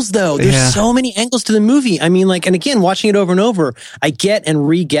angles, though. There's so many angles to the movie. I mean, like, and again, watching it over and over, I get and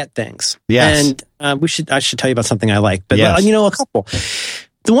re-get things. Yes. And I should tell you about something I like, but yes. A couple.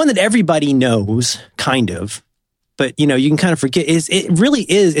 The one that everybody knows, kind of, but you can kind of forget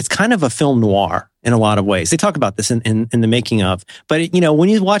it's kind of a film noir in a lot of ways. They talk about this in the making of, but when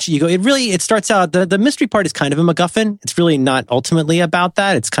you watch it, you go, it starts out, the mystery part is kind of a MacGuffin. It's really not ultimately about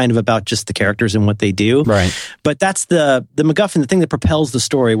that. It's kind of about just the characters and what they do. Right. But that's the MacGuffin, the thing that propels the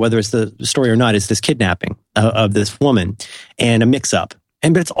story, whether it's the story or not, is this kidnapping of this woman and a mix up.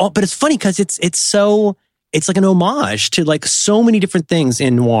 But it's funny because it's like an homage to like so many different things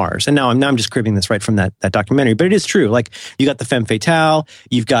in noirs. And now I'm just cribbing this right from that documentary, but it is true. Like you got the femme fatale,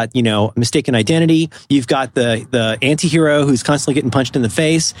 you've got, mistaken identity, you've got the anti-hero who's constantly getting punched in the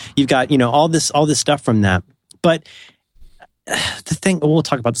face. You've got, all this stuff from that. But the thing, we'll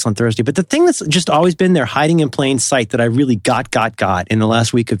talk about this on Thursday, but the thing that's just always been there hiding in plain sight that I really got in the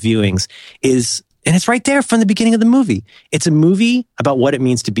last week of viewings is, and it's right there from the beginning of the movie. It's a movie about what it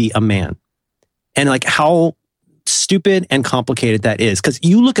means to be a man. And like how stupid and complicated that is. Because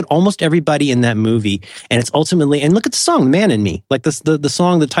you look at almost everybody in that movie and it's ultimately, and look at the song, Man in Me, like the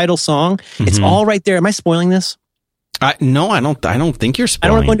song, the title song, it's all right there. Am I spoiling this? No, I don't think you're spoiling. I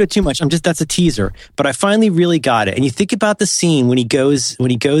don't want to go into it too much. That's a teaser, but I finally really got it. And you think about the scene when he goes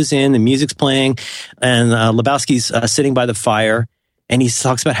in, the music's playing and Lebowski's sitting by the fire. And he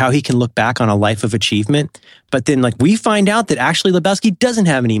talks about how he can look back on a life of achievement. But then like we find out that actually Lebowski doesn't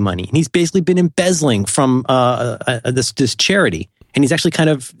have any money. And he's basically been embezzling from this charity. And he's actually kind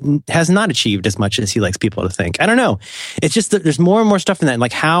of has not achieved as much as he likes people to think. I don't know. It's just that there's more and more stuff in that.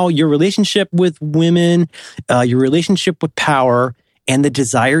 Like how your relationship with women, your relationship with power, and the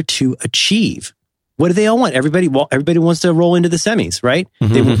desire to achieve. What do they all want? Everybody wants to roll into the semis, right?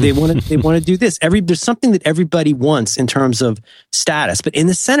 They want to do this. There's something that everybody wants in terms of status, but in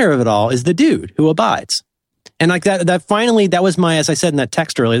the center of it all is the dude who abides. And like that finally, that was my, as I said in that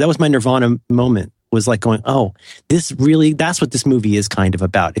text earlier, that was my Nirvana moment, was like going, oh, that's what this movie is kind of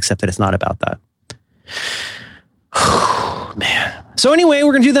about, except that it's not about that. Man. So anyway,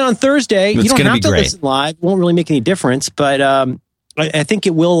 we're going to do that on Thursday. You don't have to listen live. It won't really make any difference, but I think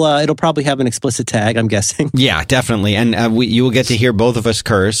it will. It'll probably have an explicit tag, I'm guessing. Yeah, definitely. And you will get to hear both of us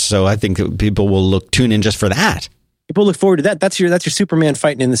curse. So I think people will tune in just for that. People look forward to that. That's your Superman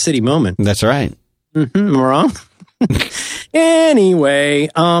fighting in the city moment. That's right. Am I wrong? Anyway,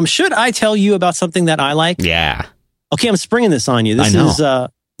 should I tell you about something that I like? Yeah. Okay, I'm springing this on you. This is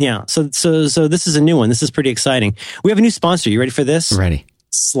yeah. So this is a new one. This is pretty exciting. We have a new sponsor. You ready for this? Ready.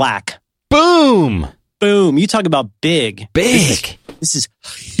 Slack. Boom. You talk about big. This is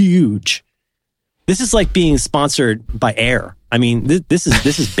huge. This is like being sponsored by Air. I mean, this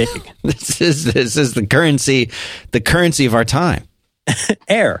is big. This is the currency of our time.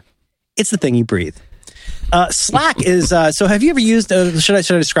 Air. It's the thing you breathe. Slack is, so have you ever used, should I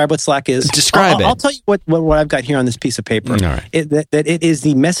describe what Slack is? Describe it. I'll tell you what I've got here on this piece of paper. All right. That it is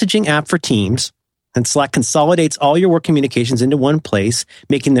the messaging app for Teams, and Slack consolidates all your work communications into one place,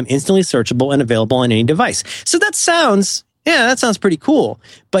 making them instantly searchable and available on any device. So that sounds pretty cool.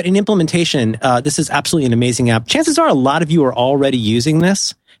 But in implementation, this is absolutely an amazing app. Chances are a lot of you are already using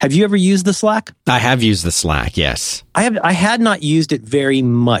this. Have you ever used the Slack? I have used the Slack, yes. I had not used it very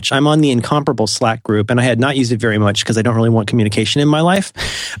much. I'm on the Incomparable Slack group, and I had not used it very much because I don't really want communication in my life.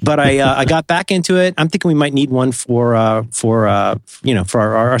 But I got back into it. I'm thinking we might need one for our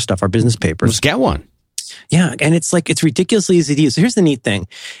stuff, our business papers. Let's get one. Yeah, and it's ridiculously easy to use. So here's the neat thing.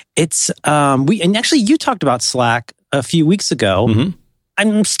 It's and actually you talked about Slack a few weeks ago. Mm-hmm.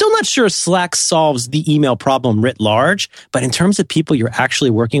 I'm still not sure Slack solves the email problem writ large, but in terms of people you're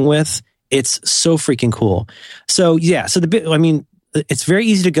actually working with, it's so freaking cool. So yeah, it's very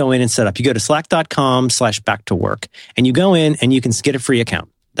easy to go in and set up. You go to slack.com/back-to-work and you go in and you can get a free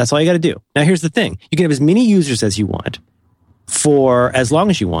account. That's all you got to do. Now here's the thing. You can have as many users as you want for as long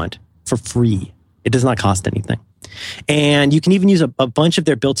as you want for free. It does not cost anything. And you can even use a bunch of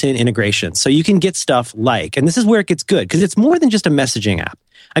their built-in integrations. So you can get stuff like, and this is where it gets good, because it's more than just a messaging app.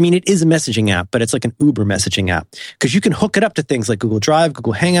 I mean, it is a messaging app, but it's like an Uber messaging app. Because you can hook it up to things like Google Drive,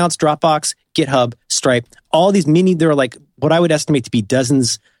 Google Hangouts, Dropbox, GitHub, Stripe, all these there are like what I would estimate to be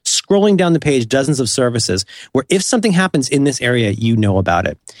dozens, scrolling down the page, dozens of services where if something happens in this area, you know about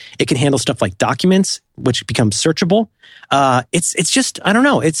it. It can handle stuff like documents, which becomes searchable. It's just, I don't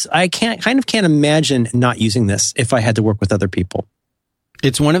know. I can't imagine not using this if I had to work with other people.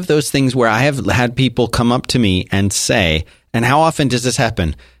 It's one of those things where I have had people come up to me and say, and how often does this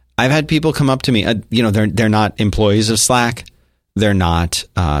happen? I've had people come up to me, they're not employees of Slack. They're not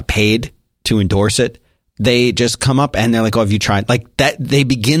paid to endorse it. They just come up and they're like, oh, have you tried like that? They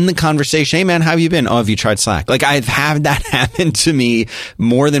begin the conversation. Hey man, how have you been? Oh, have you tried Slack? Like I've had that happen to me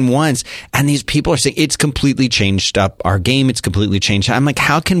more than once. And these people are saying it's completely changed up our game. It's completely changed. I'm like,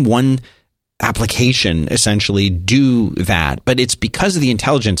 how can one application essentially do that? But it's because of the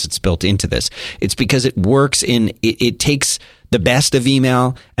intelligence that's built into this. It's because it works it takes the best of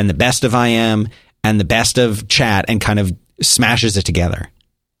email and the best of IM and the best of chat and kind of smashes it together.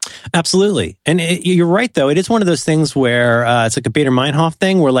 Absolutely. And you're right, though. It is one of those things where it's like a Bader-Meinhof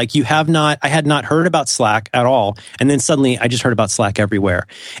thing where like I had not heard about Slack at all. And then suddenly I just heard about Slack everywhere.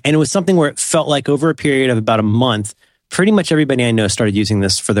 And it was something where it felt like over a period of about a month, pretty much everybody I know started using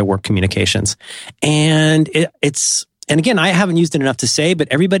this for their work communications. And and again, I haven't used it enough to say, but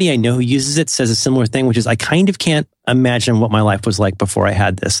everybody I know who uses it says a similar thing, which is I kind of can't imagine what my life was like before I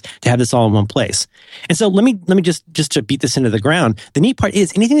had this, to have this all in one place. And so let me just to beat this into the ground. The neat part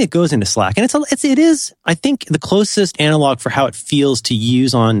is anything that goes into Slack, and it is, I think the closest analog for how it feels to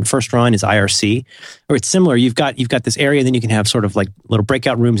use on first run is IRC, or it's similar. You've got this area, and then you can have sort of like little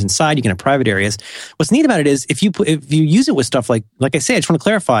breakout rooms inside. You can have private areas. What's neat about it is if you use it with stuff like I say, I just want to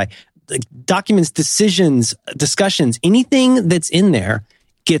clarify, like documents, decisions, discussions, anything that's in there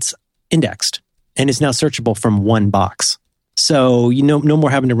gets indexed and is now searchable from one box. So no more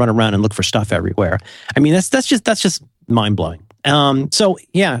having to run around and look for stuff everywhere. I mean, that's just mind blowing. So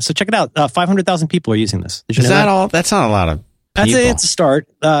check it out. 500,000 people are using this. Is that all? That's not a lot of people. It's a start.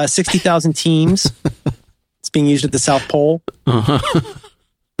 60,000 teams. It's being used at the South Pole. Uh-huh.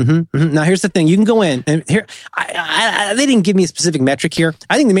 Mm-hmm, mm-hmm. Now, here's the thing. You can go in and here, they didn't give me a specific metric here.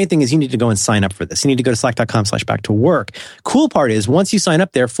 I think the main thing is you need to go and sign up for this. You need to go to slack.com/back-to-work. Cool part is once you sign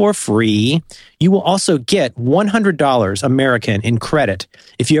up there for free, you will also get $100 American in credit.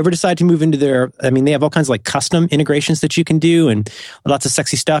 If you ever decide to move into they have all kinds of like custom integrations that you can do and lots of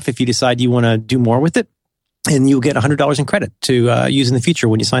sexy stuff if you decide you want to do more with it. And you'll get $100 in credit to use in the future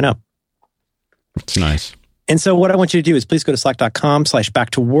when you sign up. It's nice. And so what I want you to do is please go to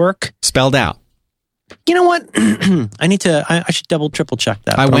slack.com/back-to-work. Spelled out. You know what? I should double, triple check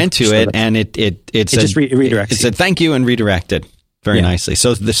that. I went to it and it just redirects. It said thank you and redirected very nicely.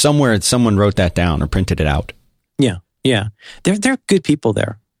 So someone wrote that down or printed it out. Yeah. Yeah. They're good people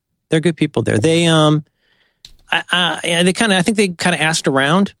there. They're good people there. They, I think they kind of asked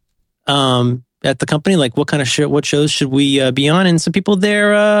around, at the company, like what shows should we be on? And some people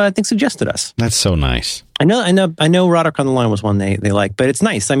there, I think, suggested us. That's so nice. I know Roderick on the Line was one they like, but it's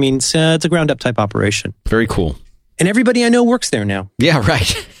nice. I mean, it's a ground up type operation. Very cool. And everybody I know works there now. Yeah,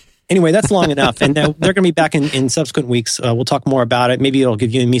 right. Anyway, that's long enough. And they're going to be back in subsequent weeks. We'll talk more about it. Maybe it'll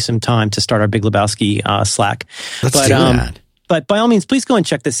give you and me some time to start our Big Lebowski Slack. Let's do that. But by all means, please go and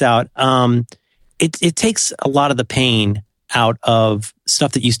check this out. It takes a lot of the pain out of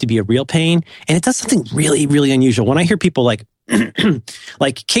stuff that used to be a real pain. And it does something really, really unusual. When I hear people like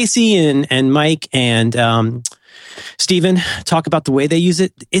Casey and Mike and Steven talk about the way they use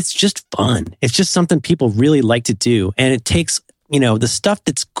it, it's just fun. It's just something people really like to do. And it takes, the stuff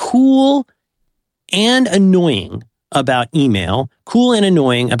that's cool and annoying about email, cool and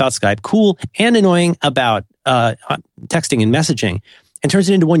annoying about Skype, cool and annoying about texting and messaging, and turns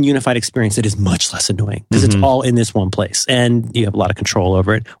it into one unified experience that is much less annoying because it's all in this one place and you have a lot of control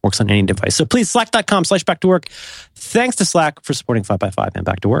over it. Works on any device. So please, slack.com/back-to-work. Thanks to Slack for supporting 5x5 and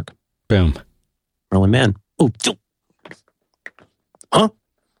Back to Work. Boom. Merlin Mann. Oh,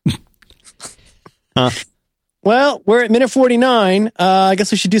 well, we're at minute 49. I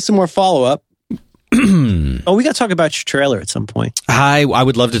guess we should do some more follow-up. Oh, we got to talk about your trailer at some point. I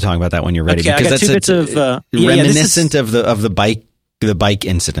would love to talk about that when you're ready, Okay, because I got that's two bits of reminiscent of the bike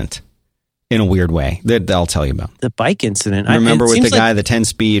incident in a weird way that I'll tell you about. The bike incident. Remember with the guy, the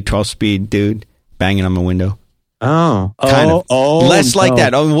 10-speed, 12-speed dude banging on my window? Oh, less like no.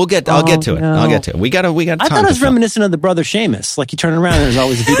 that. Oh, I'll get to it. No. I'll get to it. We got to. I thought it was reminiscent of the brother Seamus. Like you turn around and there's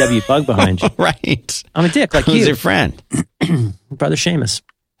always a VW bug behind you. Right. I'm a dick like Who's you. your friend? Brother Seamus.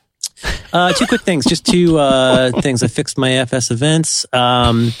 Two quick things. Just two things. I fixed my FS events.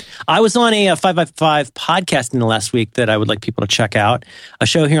 I was on a 5x5 podcast in the last week that I would like people to check out. A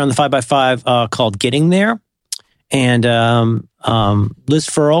show here on the 5x5 called Getting There. And Liz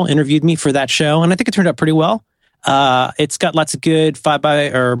Furl interviewed me for that show, and I think it turned out pretty well. It's got lots of good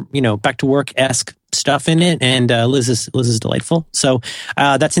back to work-esque stuff in it, and Liz is delightful. So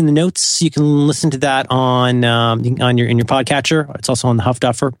that's in the notes. You can listen to that in your podcatcher. It's also on the Huff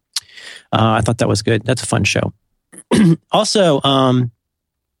Duffer. I thought that was good. That's a fun show. Also,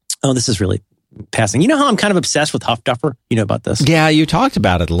 this is really passing. You know how I'm kind of obsessed with Huff Duffer? You know about this? Yeah, you talked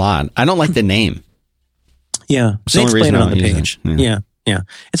about it a lot. I don't like the name. Yeah, It's the only reason explain it I on the don't use page. it. Yeah.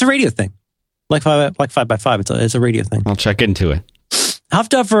 It's a radio thing. Like 5x5. It's a radio thing. I'll check into it. Huff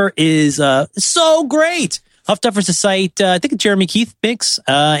Duffer is so great. Huff Duffer's a site I think Jeremy Keith makes,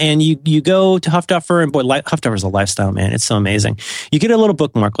 and you go to Huff Duffer, and boy, Huff Duffer's a lifestyle, man. It's so amazing. You get a little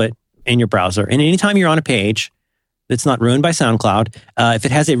bookmarklet in your browser, and anytime you're on a page that's not ruined by SoundCloud, if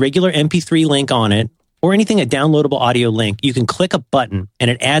it has a regular MP3 link on it or anything, a downloadable audio link, you can click a button and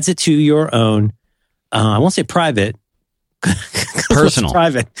it adds it to your own. I won't say private. Personal.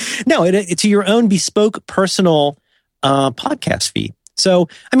 Private. No, it's to your own bespoke personal podcast feed. So,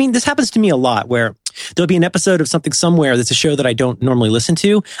 I mean, this happens to me a lot where there'll be an episode of something somewhere that's a show that I don't normally listen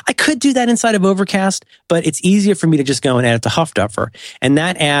to. I could do that inside of Overcast, but it's easier for me to just go and add it to Huff Duffer. And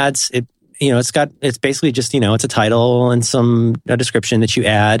that adds it. It's basically just, it's a title and a description that you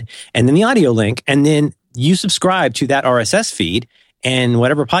add, and then the audio link, and then you subscribe to that RSS feed and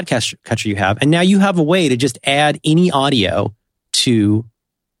whatever podcast catcher you have. And now you have a way to just add any audio to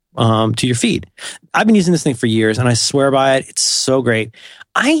your feed. I've been using this thing for years and I swear by it. It's so great.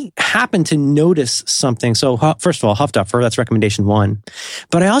 I happen to notice something. So first of all, Huff Duffer, that's recommendation 1.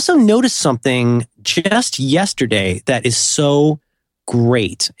 But I also noticed something just yesterday that is so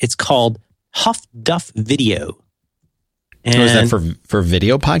great. It's called Huff Duff Video. And is that for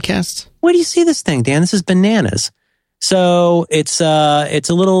video podcasts? Where do you see this thing, Dan? This is bananas. So it's a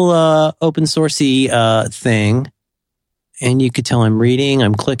little open sourcey thing. And you could tell I'm reading,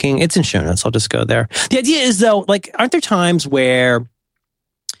 I'm clicking. It's in show notes. I'll just go there. The idea is, though, aren't there times where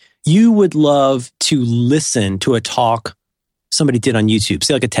you would love to listen to a talk somebody did on YouTube,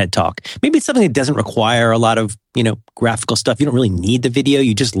 say like a TED Talk? Maybe it's something that doesn't require a lot of, graphical stuff. You don't really need the video.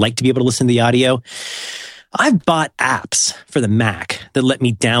 You just like to be able to listen to the audio. I've bought apps for the Mac that let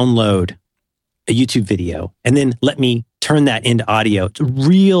me download a YouTube video and then let me turn that into audio. It's a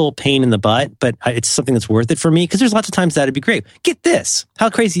real pain in the butt, but it's something that's worth it for me because there's lots of times that'd be great. Get this. How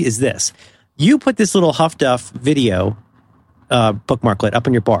crazy is this? You put this little Huff Duff video bookmarklet up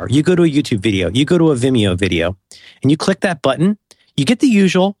on your bar. You go to a YouTube video. You go to a Vimeo video and you click that button. You get the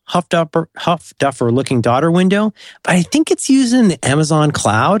usual Huff Duffer looking daughter window, but I think it's using the Amazon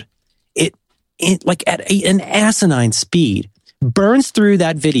cloud. It like at an asinine speed burns through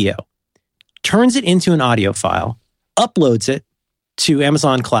that video, turns it into an audio file, uploads it to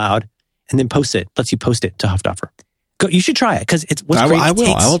Amazon Cloud, and then lets you post it to Huff Duffer. You should try it because it's what's great. I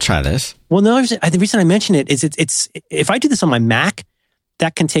will try this. Well, no, the reason I mention it is it's if I do this on my Mac,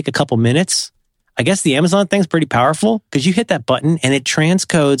 that can take a couple minutes. I guess the Amazon thing's pretty powerful because you hit that button and it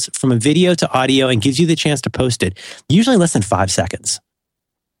transcodes from a video to audio and gives you the chance to post it. Usually less than 5 seconds.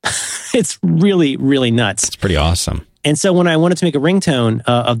 It's really, really nuts. It's pretty awesome. And so when I wanted to make a ringtone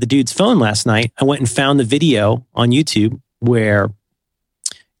of the dude's phone last night, I went and found the video on YouTube where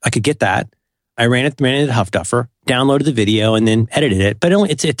I could get that. I ran it to Huff Duffer, downloaded the video, and then edited it. But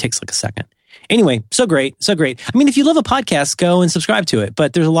it takes like a second. Anyway, so great. I mean, if you love a podcast, go and subscribe to it.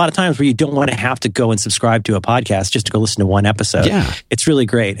 But there's a lot of times where you don't want to have to go and subscribe to a podcast just to go listen to one episode. Yeah. It's really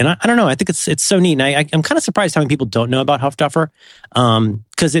great. And I don't know. I think it's so neat. And I'm kind of surprised how many people don't know about Huff Duffer.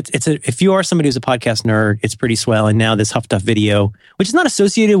 Because if you are somebody who's a podcast nerd, it's pretty swell. And now this Huff Duff Video, which is not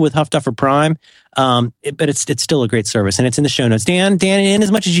associated with Huff Duffer Prime, But it's still a great service, and it's in the show notes. Dan, in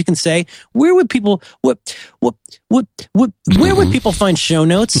as much as you can say, where would people find show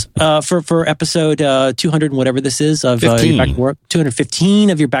notes for episode 200 and whatever this is of your Back to Work, 215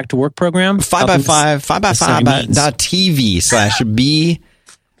 of your Back to Work program? 5x5.tv/B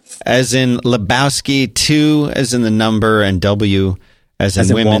as in Lebowski, 2 as in the number, and W as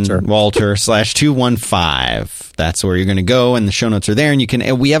in women, Walter /215. That's where you're going to go, and the show notes are there.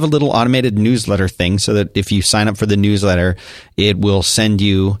 And we have a little automated newsletter thing, so that if you sign up for the newsletter, it will send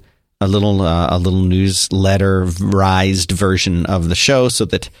you a little newsletterized version of the show, so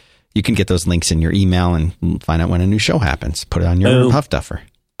that you can get those links in your email and find out when a new show happens. Put it on your Huff Duffer.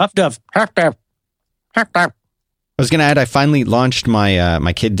 Huff Duff. I was going to add, I finally launched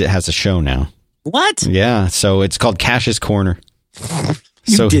my kid has a show now. What? Yeah, so it's called Cash's Corner.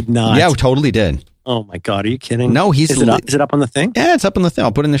 You did not. Yeah, we totally did. Oh my God, are you kidding? No, is it up on the thing? Yeah, it's up on the thing.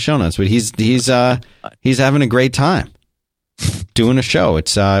 I'll put it in the show notes. But he's having a great time doing a show.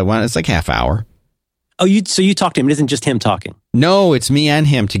 It's like half hour. Oh, so you talk to him. It isn't just him talking. No, it's me and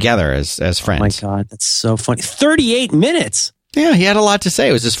him together as friends. Oh my God, that's so funny. 38 minutes. Yeah, he had a lot to say.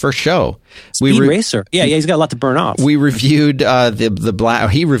 It was his first show. Speed Racer. Yeah, he's got a lot to burn off. We reviewed the Black.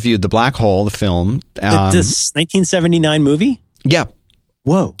 He reviewed the Black Hole, the film. This 1979 movie. Yeah.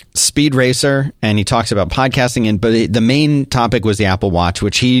 Whoa. Speed Racer, and he talks about podcasting, but the main topic was the Apple Watch,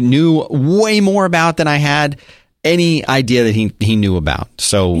 which he knew way more about than I had any idea that he knew about.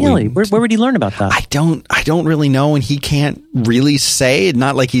 So really, where would he learn about that? I don't really know, and he can't really say.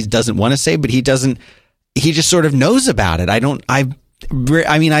 Not like he doesn't want to say, but he doesn't. He just sort of knows about it. I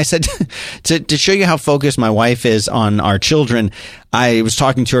said to show you how focused my wife is on our children, I was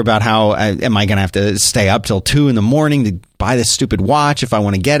talking to her about how am I going to have to stay up till 2 a.m. to buy this stupid watch if I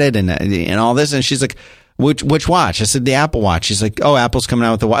want to get it and all this. And she's like, which watch? I said, the Apple Watch. She's like, oh, Apple's coming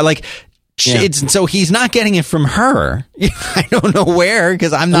out with the watch. Like, so he's not getting it from her. I don't know where,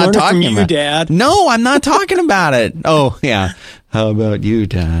 because I'm not talking from about you, Dad. No, I'm not talking about it. Oh, yeah. How about you,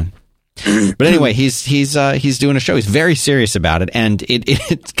 Dad? But anyway, he's doing a show. He's very serious about it, and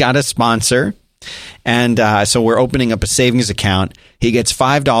it's got a sponsor, and so we're opening up a savings account. He gets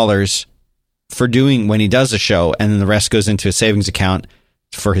 $5 for doing when he does a show, and then the rest goes into a savings account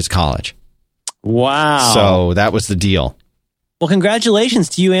for his college. Wow! So that was the deal. Well, congratulations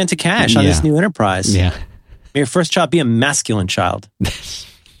to you and to Cash on this new enterprise. Yeah, may your first child be a masculine child.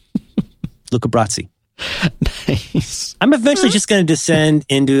 Luca Brasi. Nice. I'm eventually just going to descend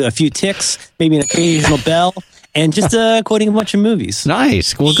into a few ticks, maybe an occasional bell, and just quoting a bunch of movies.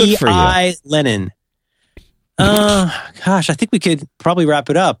 Nice. Well, good for you. E.I. Lenin. Gosh, I think we could probably wrap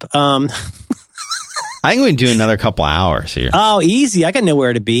it up. I think we can do another couple hours here. Oh, easy. I got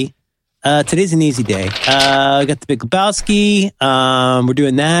nowhere to be. Today's an easy day. I got the Big Lebowski. We're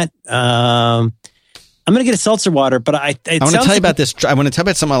doing that. I'm going to get a seltzer water, but I want to tell you about this. I want to tell you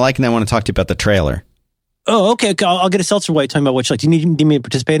about something I like, and then I want to talk to you about the trailer. Oh, okay. I'll get a seltzer while you're talking about what you like. Do you need me to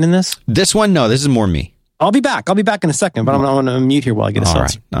participate in this? This one? No, this is more me. I'll be back. In a second, but I'm going to mute here while I get a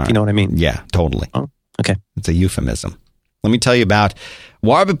seltzer. Right. You know what I mean? Yeah, totally. Oh, okay. It's a euphemism. Let me tell you about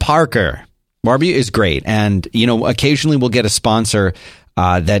Warby Parker. Warby is great. And, occasionally we'll get a sponsor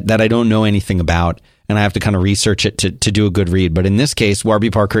that I don't know anything about, and I have to kind of research it to do a good read. But in this case,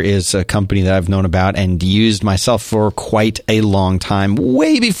 Warby Parker is a company that I've known about and used myself for quite a long time,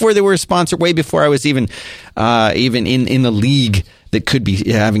 way before they were a sponsor, way before I was even in the league that could be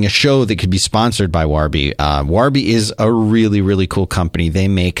having a show that could be sponsored by Warby. Warby is a really, really cool company. They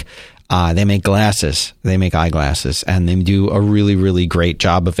make glasses, they make eyeglasses, and they do a really, really great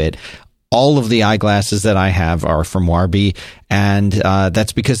job of it. All of the eyeglasses that I have are from Warby, and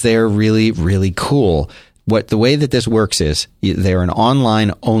that's because they're really, really cool. The way that this works is they're an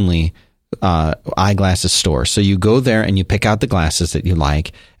online only eyeglasses store. So you go there and you pick out the glasses that you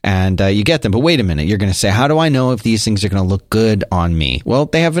like, and you get them. But wait a minute, you're going to say, how do I know if these things are going to look good on me? Well,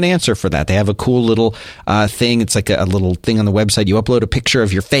 they have an answer for that. They have a cool little thing. It's like a little thing on the website. You upload a picture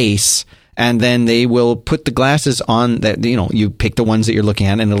of your face, and then they will put the glasses on that, you pick the ones that you're looking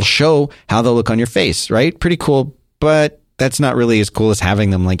at, and it'll show how they'll look on your face, right? Pretty cool. But that's not really as cool as having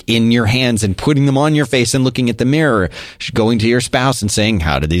them like in your hands and putting them on your face and looking at the mirror, going to your spouse and saying,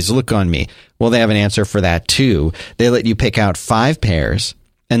 how do these look on me? Well, they have an answer for that too. They let you pick out 5 pairs,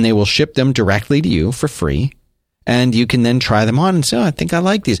 and they will ship them directly to you for free. And you can then try them on and say, oh, I think I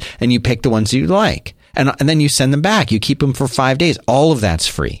like these. And you pick the ones you like. And then you send them back. You keep them for 5 days. All of that's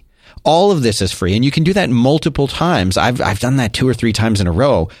free. All of this is free, and you can do that multiple times. I've done that 2 or 3 times in a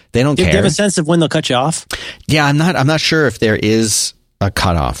row. They don't care. Do you have a sense of when they'll cut you off? Yeah, I'm not sure if there is a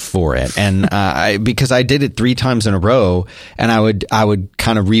cutoff for it, and because I did it 3 times in a row, and I would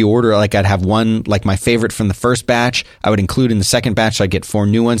kind of reorder. Like I'd have one, like my favorite from the first batch, I would include in the second batch. So I'd get 4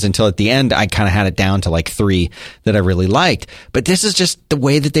 new ones until at the end I kind of had it down to like 3 that I really liked. But this is just the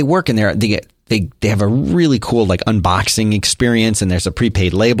way that they work, and they have a really cool like unboxing experience, and there's a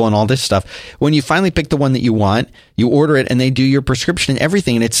prepaid label and all this stuff. When you finally pick the one that you want, you order it, and they do your prescription and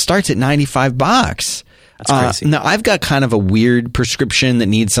everything, and it starts at $95. That's crazy. Now, I've got kind of a weird prescription that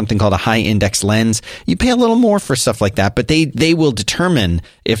needs something called a high index lens. You pay a little more for stuff like that, but they will determine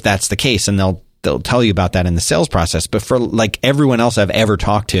if that's the case, and they'll tell you about that in the sales process. But for like everyone else I've ever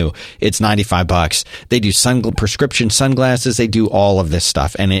talked to, it's $95. They do prescription sunglasses. They do all of this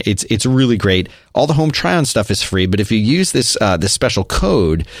stuff, and it's really great. All the home try-on stuff is free, but if you use this special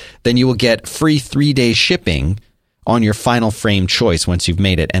code, then you will get free 3-day shipping on your final frame choice once you've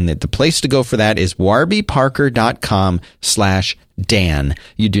made it. And the place to go for that is warbyparker.com/Dan.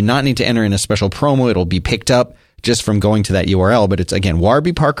 You do not need to enter in a special promo. It'll be picked up just from going to that URL. But it's, again,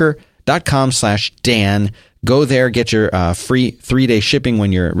 warbyparker.com/Dan. Go there, get your free 3-day shipping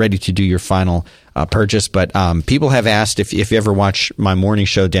when you're ready to do your final purchase. But people have asked, if you ever watch my morning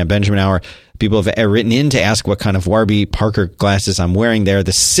show, Dan Benjamin Hour, people have written in to ask what kind of Warby Parker glasses I'm wearing there.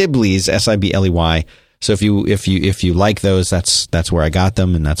 The Sibleys, Sibley. So if you like those, that's where I got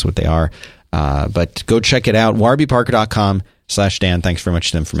them, and that's what they are. But go check it out. warbyparker.com/Dan. Thanks very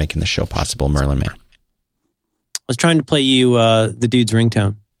much to them for making the show possible, Merlin Man. I was trying to play you the dude's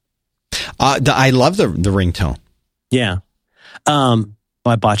ringtone. I love the ringtone. Yeah. Well,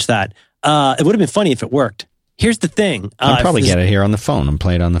 I botched that. It would have been funny if it worked. Here's the thing. I'll probably get it here on the phone. I'm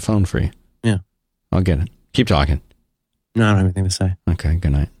playing it on the phone for you. Yeah. I'll get it. Keep talking. No, I don't have anything to say. Okay,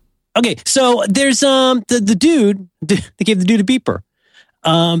 good night. Okay, so there's the dude. They gave the dude a beeper,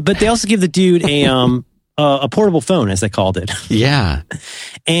 but they also gave the dude a portable phone, as they called it. Yeah,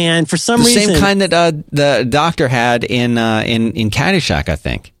 and for some reason, the same kind that the doctor had in Caddyshack, I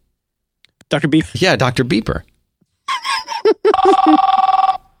think. Dr. Beeper. Yeah, Dr. Beeper.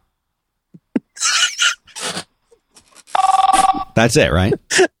 That's it, right?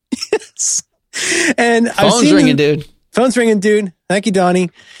 Yes. And phone's ringing, dude. Phone's ringing, dude. Thank you, Donnie.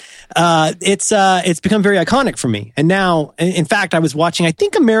 It's become very iconic for me. And now, in fact, I was watching, I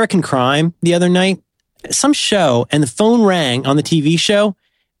think, American Crime the other night, some show, and the phone rang on the TV show,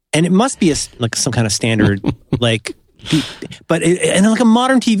 and it must be like some kind of standard, like, but and like a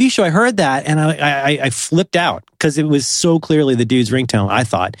modern TV show, I heard that, and I flipped out because it was so clearly the dude's ringtone, I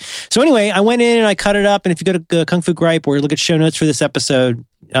thought. So anyway, I went in and I cut it up, and if you go to Kung Fu Gripe or look at show notes for this episode,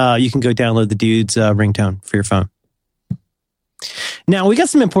 you can go download the dude's ringtone for your phone. Now, we got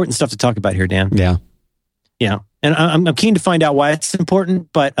some important stuff to talk about here, Dan. Yeah. Yeah. And I'm keen to find out why it's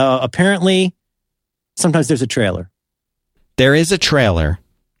important, but apparently sometimes there's a trailer. There is a trailer.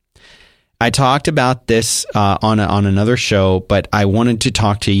 I talked about this on another show, but I wanted to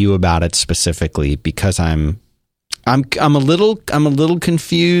talk to you about it specifically because I'm a little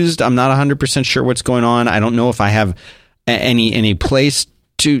confused. I'm not 100% sure what's going on. I don't know if I have any place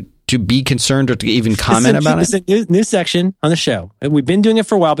to be concerned or to even comment about it. It's a new section on the show. We've been doing it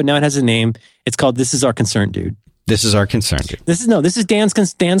for a while, but now it has a name. It's called "This Is Our Concern, Dude." This is our concern, dude. This is Dan's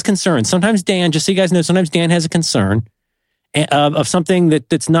concern. Sometimes Dan, just so you guys know, sometimes Dan has a concern of something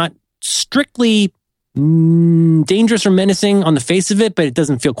that's not strictly dangerous or menacing on the face of it, but it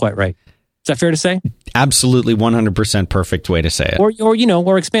doesn't feel quite right. Is that fair to say? Absolutely, 100% perfect way to say it. Or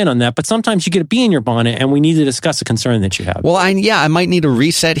expand on that. But sometimes you get a bee in your bonnet, and we need to discuss a concern that you have. Well, I might need a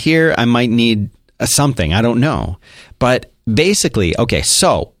reset here. I might need something. I don't know. But basically, okay,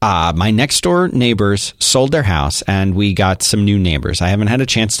 so my next door neighbors sold their house, and we got some new neighbors. I haven't had a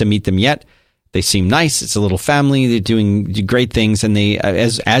chance to meet them yet. They seem nice. It's a little family. They're doing great things, and they,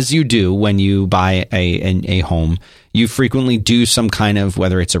 as you do when you buy a home, you frequently do some kind of,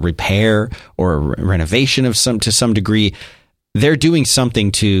 whether it's a repair or a renovation to some degree. They're doing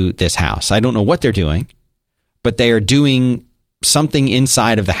something to this house. I don't know what they're doing, but they are doing something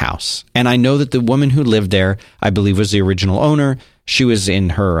inside of the house. And I know that the woman who lived there, I believe, was the original owner. She was in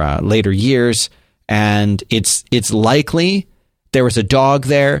her later years, and it's likely there was a dog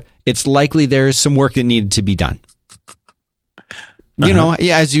there. It's likely there's some work that needed to be done. You know,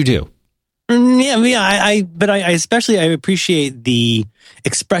 yeah, as you do. Yeah. I especially appreciate the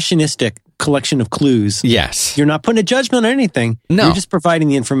expressionistic collection of clues. Yes. You're not putting a judgment on anything. No. You're just providing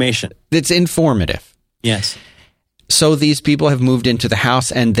the information. It's informative. Yes. So these people have moved into the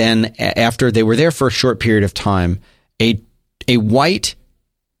house, and then after they were there for a short period of time, a white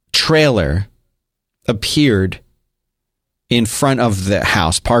trailer appeared in front of the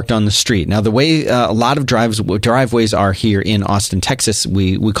house, parked on the street. Now, the way a lot of driveways are here in Austin, Texas,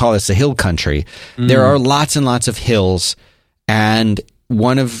 we call this the hill country. There are lots and lots of hills, and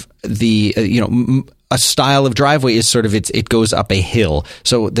one of the a style of driveway is sort of it goes up a hill.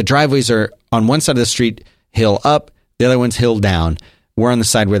 So the driveways are on one side of the street, hill up, the other one's hill down. We're on the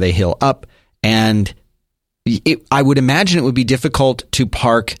side where they hill up, and I would imagine it would be difficult to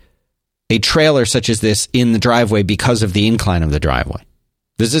park a trailer such as this in the driveway because of the incline of the driveway.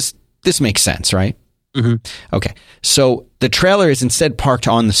 Does this makes sense, right? Mm-hmm. Okay. So the trailer is instead parked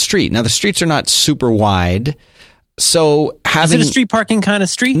on the street. Now, the streets are not super wide. So is it a street parking kind of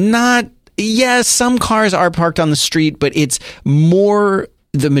street? Yes, some cars are parked on the street, but it's more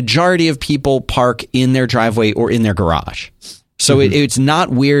the majority of people park in their driveway or in their garage. So it's not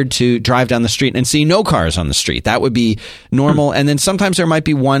weird to drive down the street and see no cars on the street. That would be normal. And then sometimes there might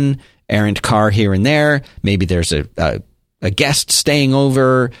be one errant car here and there. Maybe there's a guest staying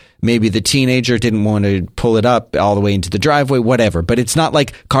over. Maybe the teenager didn't want to pull it up all the way into the driveway, whatever. But it's not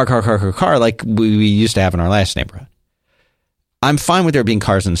like car like we used to have in our last neighborhood. I'm fine with there being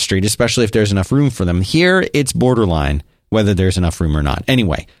cars in the street, especially if there's enough room for them. Here, it's borderline whether there's enough room or not.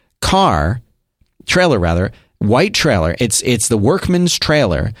 Anyway, trailer, white trailer. It's the workman's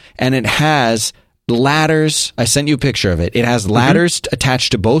trailer, and it has ladders. I sent you a picture of it. It has ladders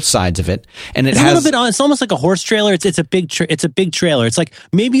attached to both sides of it, and it has a little bit. It's almost like a horse trailer. It's a big trailer. It's like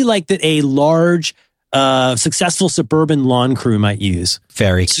maybe like that a large, successful suburban lawn crew might use.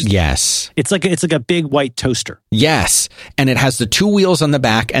 Yes. It's like a big white toaster. Yes, and it has the two wheels on the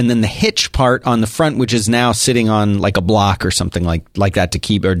back, and then the hitch part on the front, which is now sitting on like a block or something like that to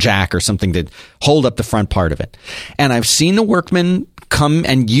keep, or jack or something to hold up the front part of it. And I've seen the workmen come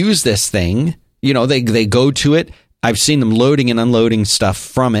and use this thing. They go to it. I've seen them loading and unloading stuff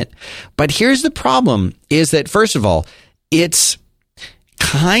from it. But here's the problem is that, first of all, it's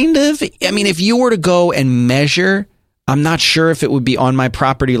kind of, if you were to go and measure, I'm not sure if it would be on my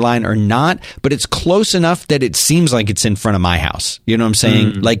property line or not, but it's close enough that it seems like it's in front of my house. You know what I'm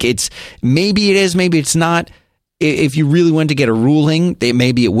saying? Like maybe it is, maybe it's not. If you really wanted to get a ruling,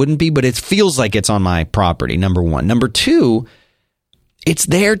 maybe it wouldn't be, but it feels like it's on my property, number one. Number two, it's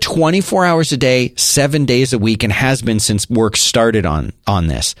there 24 hours a day, 7 days a week, and has been since work started on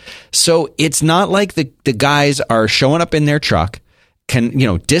this. So it's not like the guys are showing up in their truck,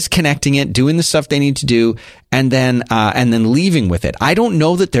 disconnecting it, doing the stuff they need to do, and then leaving with it. I don't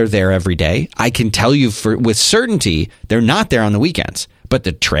know that they're there every day. I can tell you with certainty they're not there on the weekends. But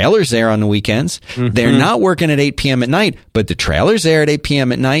the trailer's there on the weekends. Mm-hmm. They're not working at 8 p.m. at night, but the trailer's there at 8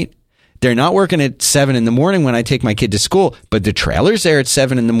 p.m. at night. They're not working at 7 in the morning when I take my kid to school, but the trailer's there at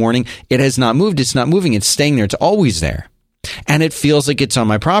 7 in the morning. It has not moved. It's not moving. It's staying there. It's always there. And it feels like it's on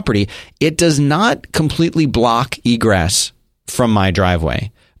my property. It does not completely block egress from my driveway,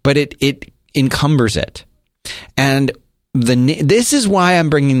 but it encumbers it. And this is why I'm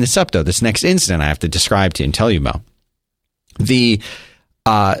bringing this up, though. This next incident I have to describe to you and tell you about. The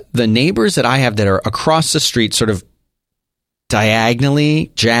neighbors that I have that are across the street, sort of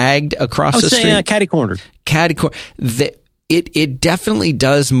diagonally jagged across the street. Catty-cornered. It definitely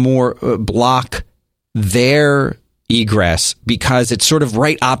does more block their egress because it's sort of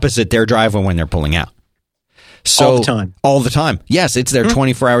right opposite their driveway when they're pulling out. So, all the time. All the time. Yes, it's there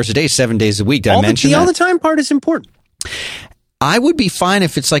 24 hours a day, 7 days a week. Did I mention that? All the time part is important. I would be fine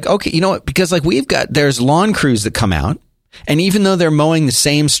if it's like, okay, you know what? Because there's lawn crews that come out. And even though they're mowing the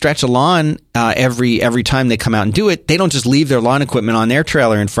same stretch of lawn every time they come out and do it, they don't just leave their lawn equipment on their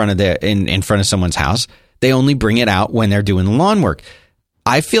trailer in front of someone's house. They only bring it out when they're doing the lawn work.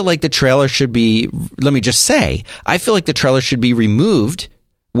 I feel like the trailer should be, let me just say, I feel like the trailer should be removed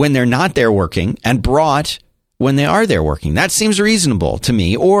when they're not there working and brought when they are there working. That seems reasonable to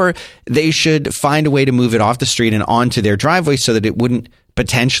me. Or they should find a way to move it off the street and onto their driveway so that it wouldn't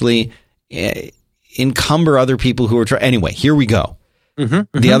potentially encumber other people who are anyway, here we go.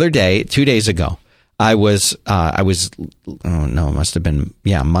 The other day, 2 days ago, it must have been,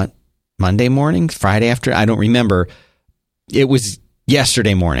 Monday morning, Friday after, I don't remember. It was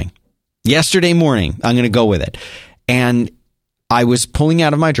yesterday morning, I'm going to go with it. And I was pulling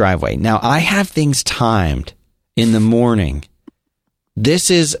out of my driveway. Now I have things timed in the morning.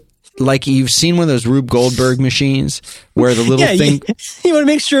 This is like you've seen one of those Rube Goldberg machines where the little thing... You want to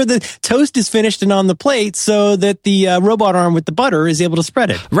make sure the toast is finished and on the plate so that the robot arm with the butter is able to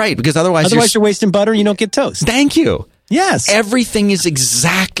spread it. Right, because otherwise you're wasting butter and you don't get toast. Thank you. Yes. Everything is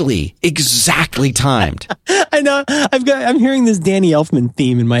exactly timed. I know. I'm hearing this Danny Elfman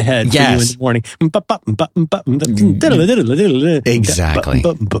theme in my head. Yes. For you in the morning. Exactly.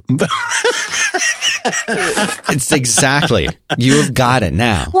 It's exactly. You have got it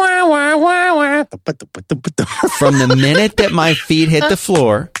now. From the minute that my feet hit the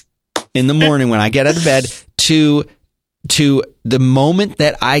floor in the morning when I get out of bed to the moment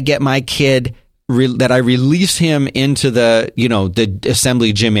that I get my kid, that I release him into the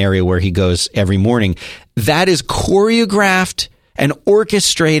assembly gym area where he goes every morning, that is choreographed and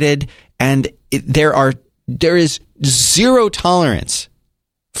orchestrated, and there is zero tolerance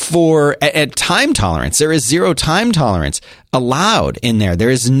for at time tolerance. There is zero time tolerance allowed in there. There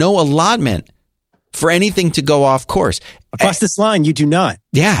is no allotment for anything to go off course. Across this line, you do not.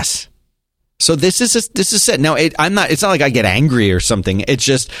 Yes. So this is set. Now it's not like I get angry or something. It's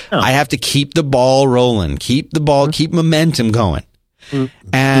just I have to keep the ball rolling, keep momentum going.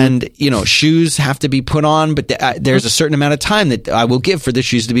 And, shoes have to be put on, but there's a certain amount of time that I will give for the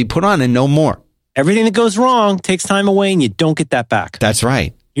shoes to be put on and no more. Everything that goes wrong takes time away and you don't get that back. That's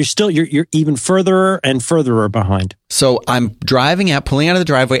right. You're even further and further behind. So I'm pulling out of the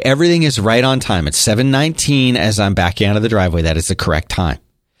driveway. Everything is right on time. It's 7:19 as I'm backing out of the driveway. That is the correct time.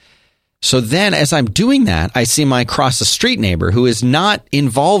 So then as I'm doing that, I see my across the street neighbor who is not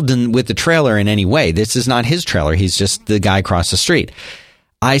involved with the trailer in any way. This is not his trailer. He's just the guy across the street.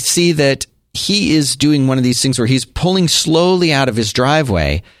 I see that he is doing one of these things where he's pulling slowly out of his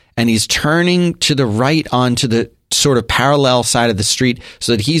driveway and he's turning to the right onto the sort of parallel side of the street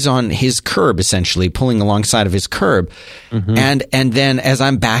so that he's on his curb, essentially pulling alongside of his curb. And then as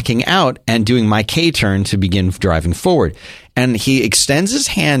I'm backing out and doing my K-turn to begin driving forward, and he extends his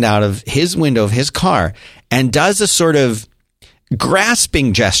hand out of his window of his car and does a sort of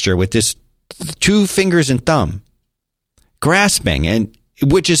grasping gesture with his 2 fingers and thumb, grasping, and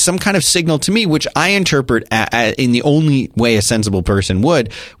which is some kind of signal to me, which I interpret in the only way a sensible person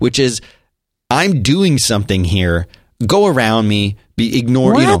would, which is I'm doing something here. Go around me,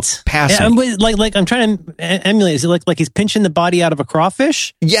 ignore, pass me. Like I'm trying to emulate. Is it like he's pinching the body out of a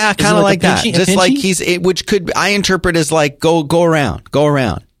crawfish? Yeah, kind of like that. Just like which could I interpret as like go around.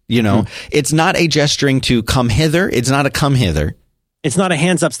 It's not a gesturing to come hither. It's not a come hither. It's not a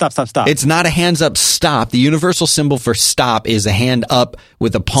hands up, stop. It's not a hands up, stop. The universal symbol for stop is a hand up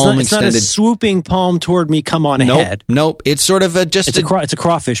with a palm extended. It's not a swooping palm toward me, come on ahead. Nope. It's sort of it's a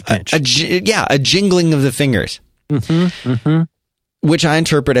crawfish pinch. A jingling of the fingers. Which I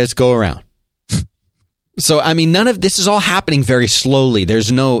interpret as go around. So, I mean, none of this is all happening very slowly.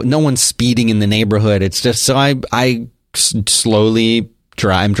 There's no one speeding in the neighborhood. It's just, so I slowly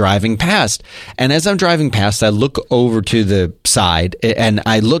I'm driving past. And as I'm driving past, I look over to the side and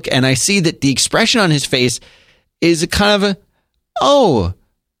I look and I see that the expression on his face is a kind of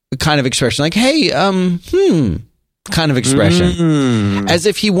kind of expression, like, hey, kind of expression. As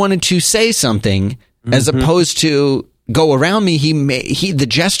if he wanted to say something, as opposed to go around me. The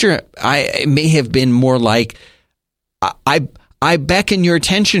gesture may have been more like, I beckon your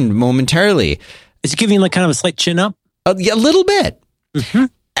attention momentarily. Is he giving like kind of a slight chin up? Yeah, a little bit.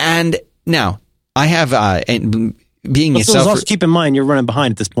 And now I have being also keep in mind you're running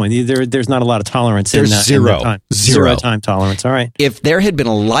behind at this point. There's not a lot of tolerance. There's zero time tolerance. All right. If there had been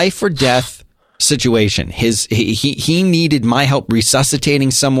a life or death situation, he needed my help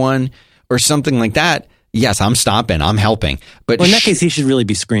resuscitating someone or something like that. Yes, I'm stopping. I'm helping. But in that case, he should really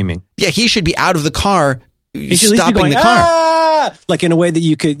be screaming. Yeah, he should be out of the car, stopping the car. Like in a way that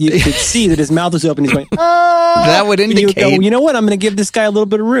you could see that his mouth is open. He's going, That would indicate. You know what? I'm going to give this guy a little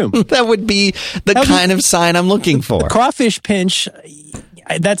bit of room. That would be the kind of sign I'm looking for. The crawfish pinch,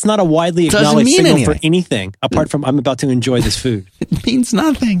 that's not a widely acknowledged signal for anything apart from I'm about to enjoy this food. It means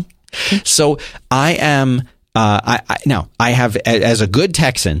nothing. So I am, now I have, as a good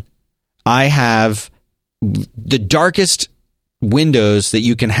Texan, I have the darkest windows that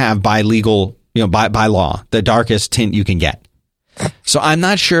you can have by legal, by law, the darkest tint you can get. So I'm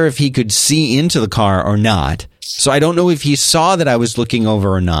not sure if he could see into the car or not. So I don't know if he saw that I was looking over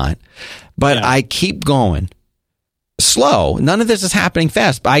or not. But I keep going slow. None of this is happening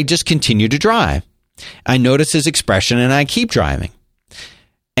fast. But I just continue to drive. I notice his expression and I keep driving.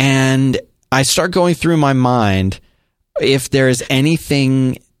 And I start going through my mind if there is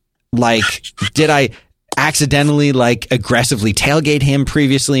anything like, did I accidentally aggressively tailgate him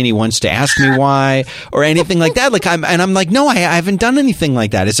previously and he wants to ask me why or anything like that. I'm like, no, I haven't done anything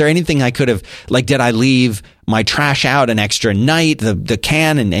like that. Is there anything I could have, did I leave my trash out an extra night, the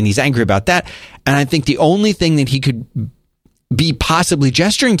can, and he's angry about that. And I think the only thing that he could be possibly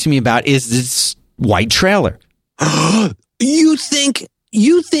gesturing to me about is this white trailer. You think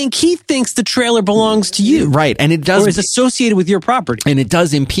he thinks the trailer belongs to you. Right. And it does. Or is associated with your property. And it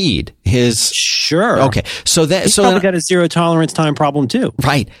does impede his. Sure. Okay. So He's probably got a zero tolerance time problem too.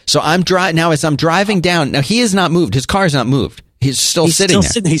 Right. So as I'm driving down, now he has not moved. His car is not moved. He's still sitting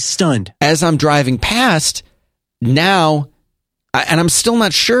there. He's stunned. As I'm driving past, now, and I'm still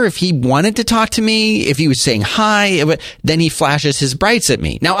not sure if he wanted to talk to me, if he was saying hi, then he flashes his brights at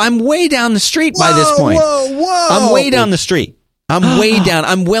me. Now, I'm way down the street by this point. Whoa. I'm way down the street. I'm way down.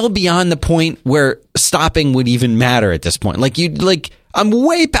 I'm well beyond the point where stopping would even matter at this point. I'm at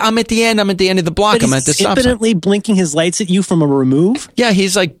the end. I'm at the end of the block. But I'm at the stop sign. Infinitely blinking his lights at you from a remove. Yeah,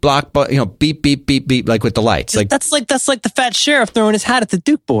 he's like beep, beep, beep, beep, like with the lights. Like that's like the fat sheriff throwing his hat at the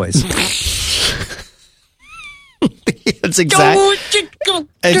Duke boys. It's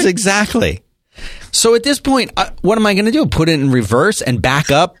exactly. So at this point, what am I going to do? Put it in reverse and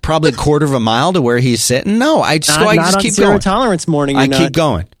back up probably a quarter of a mile to where he's sitting? No, I just keep zero going. Tolerance morning. I keep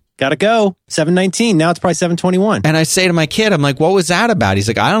going. Gotta go. 7:19. Now it's probably 7:21. And I say to my kid, I'm like, what was that about? He's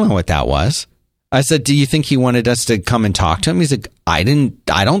like, I don't know what that was. I said, do you think he wanted us to come and talk to him? He's like, I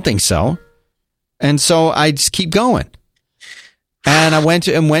don't think so. And so I just keep going. And I went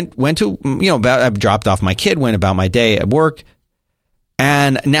to, I dropped off my kid, went about my day at work.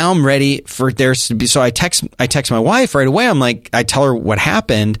 And now I'm ready for theirs to be. So I text my wife right away. I'm like, I tell her what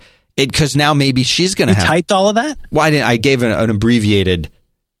happened because now maybe she's going to have. You typed all of that? Well, I gave an abbreviated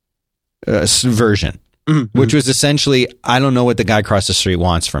version, which was essentially, I don't know what the guy across the street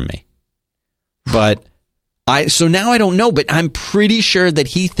wants from me. But so now I don't know, but I'm pretty sure that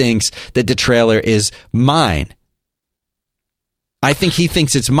he thinks that the trailer is mine. I think he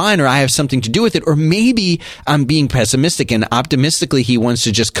thinks it's mine or I have something to do with it. Or maybe I'm being pessimistic and optimistically he wants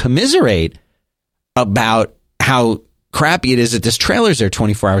to just commiserate about how crappy it is that this trailer's there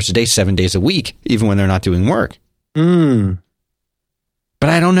 24 hours a day, 7 days a week, even when they're not doing work. But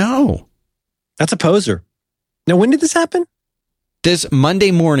I don't know. That's a poser. Now, when did this happen? This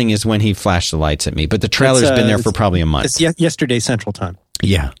Monday morning is when he flashed the lights at me, but the trailer's been there for probably a month. It's yesterday Central Time.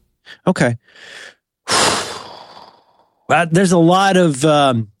 Yeah. Okay. There's a lot of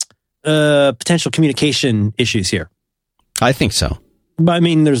potential communication issues here. I think so. But I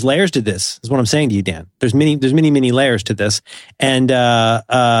mean, there's layers to this. Is what I'm saying to you, Dan. There's many layers to this, and I'm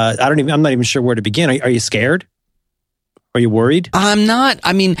not even sure where to begin. Are you scared? Are you worried? I'm not.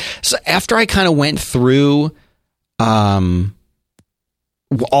 I mean, so after I kind of went through all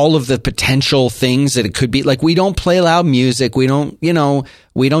of the potential things that it could be, like we don't play loud music, we don't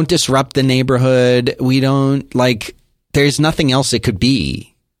disrupt the neighborhood, there's nothing else it could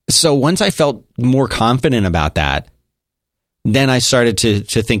be. So once I felt more confident about that, then I started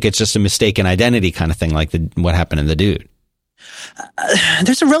to think it's just a mistaken identity kind of thing, like what happened to the dude.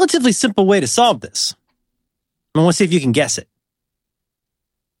 There's a relatively simple way to solve this. I want to see if you can guess it.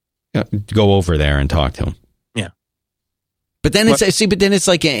 Go over there and talk to him. Yeah. But then it's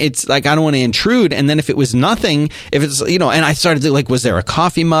like I don't want to intrude. And then if it was nothing, if it's, and I started to was there a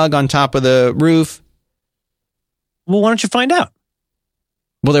coffee mug on top of the roof? Well, why don't you find out?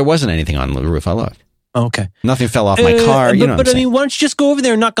 Well, there wasn't anything on the roof. I looked. Oh, okay. Nothing fell off my car. But I mean, why don't you just go over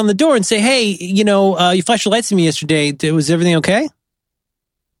there and knock on the door and say, hey, you flashed your lights at me yesterday. Was everything okay?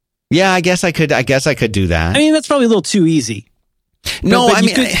 Yeah, I guess I could do that. I mean, that's probably a little too easy. No, but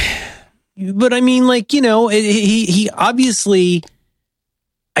he obviously,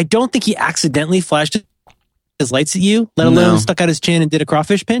 I don't think he accidentally flashed his lights at you, let alone stuck out his chin and did a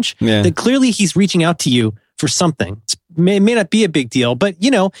crawfish pinch. Yeah. That clearly he's reaching out to you for something. It may not be a big deal, but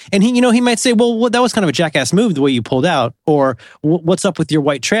and he might say, well, that was kind of a jackass move the way you pulled out, or what's up with your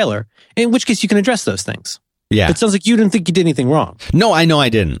white trailer? In which case you can address those things. Yeah. It sounds like you didn't think you did anything wrong. No, I know I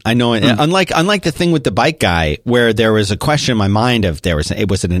didn't. I know. Unlike the thing with the bike guy, where there was a question in my mind of was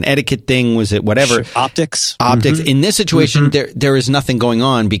it an etiquette thing? Was it whatever? Optics. Mm-hmm. In this situation, there is nothing going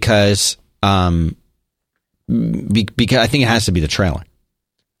on because I think it has to be the trailer.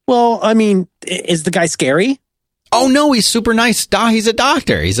 Well, I mean, is the guy scary? Oh no, he's super nice. He's a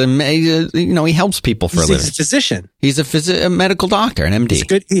doctor. He helps people for a living. He's a physician. He's a medical doctor, an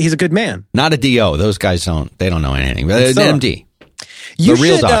MD. He's a good man. Not a DO. Those guys don't know anything. But an MD. The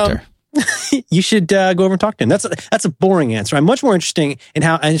real doctor. You should go over and talk to him. That's a boring answer. I'm much more interested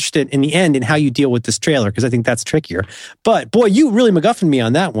in the end in how you deal with this trailer, because I think that's trickier. But boy, you really MacGuffined me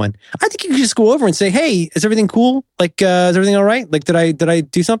on that one. I think you could just go over and say, "Hey, is everything cool? Is everything all right? Did I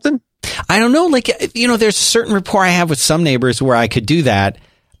do something?" I don't know. There's a certain rapport I have with some neighbors where I could do that.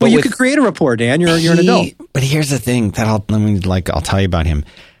 But you could create a rapport, Dan. You're an adult. But here's the thing that I'll tell you about him.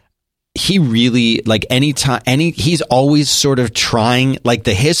 He really, he's always sort of trying,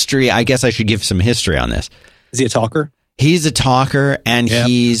 the history. I guess I should give some history on this. Is he a talker? He's a talker, and Yep.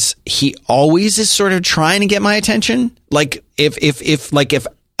 he always is sort of trying to get my attention. Like if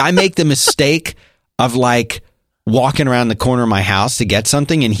I make the mistake of like walking around the corner of my house to get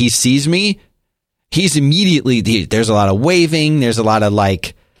something, and he sees me, he's immediately there's a lot of waving. There's a lot of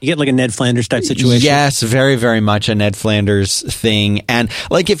like. You get like a Ned Flanders type situation. Yes, very, very much a Ned Flanders thing. And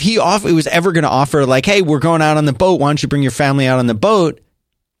like if he was ever going to offer like, hey, we're going out on the boat. Why don't you bring your family out on the boat?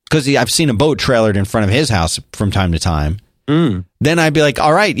 Because I've seen a boat trailered in front of his house from time to time. Then I'd be like,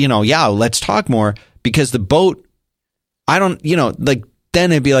 all right, yeah, let's talk more. Because the boat, I don't, like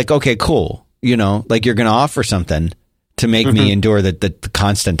then it'd be like, okay, cool. Like you're going to offer something to make me endure the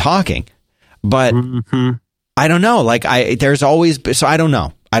constant talking. But I don't know. Like there's always, so I don't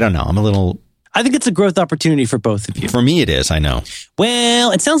know. I'm a little. I think it's a growth opportunity for both of you. For me, it is. I know.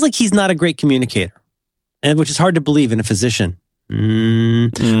 Well, it sounds like he's not a great communicator, and which is hard to believe in a physician.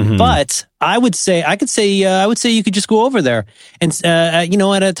 But I would say you could just go over there and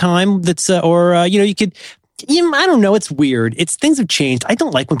at a time that's you could. I don't know. It's weird. Things have changed. I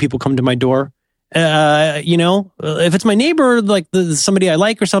don't like when people come to my door. If it's my neighbor, like somebody I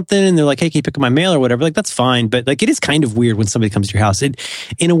like or something, and they're like, hey, can you pick up my mail or whatever? Like, that's fine. But like, it is kind of weird when somebody comes to your house. In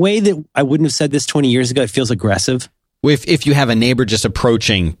a way that I wouldn't have said this 20 years ago, it feels aggressive. If you have a neighbor just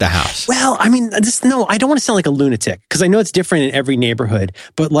approaching the house. Well, I mean, I don't want to sound like a lunatic because I know it's different in every neighborhood,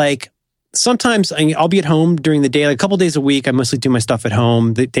 but like sometimes I'll be at home during the day, like a couple days a week. I mostly do my stuff at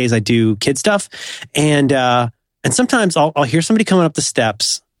home, the days I do kid stuff. And sometimes I'll hear somebody coming up the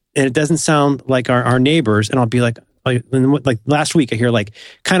steps, and it doesn't sound like our neighbors. And I'll be like last week, I hear like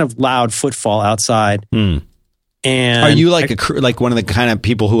kind of loud footfall outside. And are you like like one of the kind of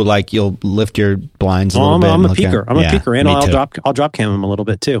people who like you'll lift your blinds a little bit? I'm a peeker. I'm a peeker, and I'll drop cam him a little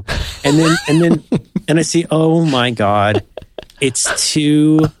bit too. And then and I see, oh my God, it's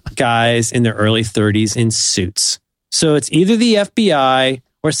two guys in their early 30s in suits. So it's either the FBI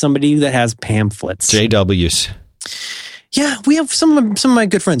or somebody that has pamphlets. JWs. Yeah, we have some of my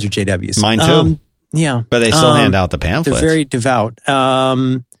good friends are JWs. Mine too. Yeah. But they still hand out the pamphlets. They're very devout.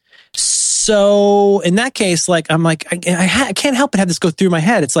 So in that case, like, I'm like, I can't help but have this go through my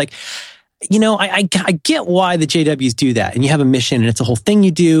head. It's like, I get why the JWs do that. And you have a mission and it's a whole thing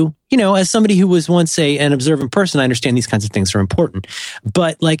you do. As somebody who was once an observant person, I understand these kinds of things are important.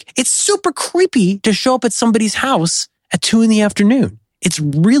 But like, it's super creepy to show up at somebody's house at 2 p.m. It's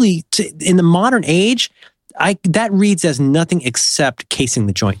really, in the modern age, that reads as nothing except casing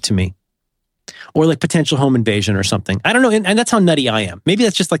the joint to me. Or like potential home invasion or something. I don't know. And that's how nutty I am. Maybe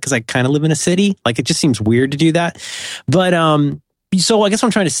that's just like because I kind of live in a city. Like it just seems weird to do that. But so I guess what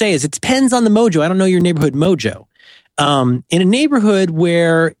I'm trying to say is it depends on the mojo. I don't know your neighborhood mojo. In a neighborhood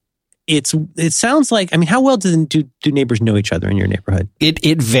where it sounds like, I mean, how well do neighbors know each other in your neighborhood?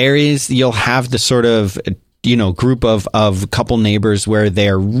 It varies. You'll have the sort of group of a couple neighbors where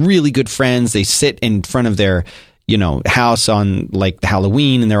they're really good friends. They sit in front of their house on like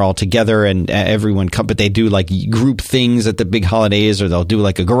Halloween and they're all together and everyone come, but they do like group things at the big holidays, or they'll do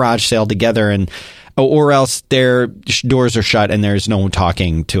like a garage sale together, or else their doors are shut and there's no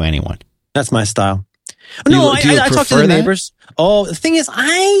talking to anyone. That's my style. No, I talk to the neighbors. Oh, the thing is,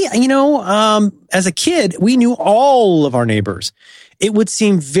 as a kid, we knew all of our neighbors. It would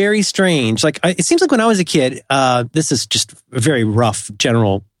seem very strange. Like it seems like when I was a kid, this is just a very rough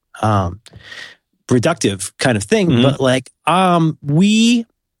general, reductive kind of thing, but like we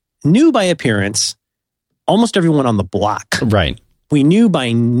knew by appearance almost everyone on the block. Right. We knew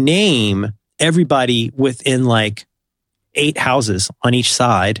by name everybody within like 8 houses on each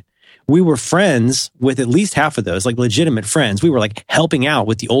side. We were friends with at least half of those, like legitimate friends. We were like helping out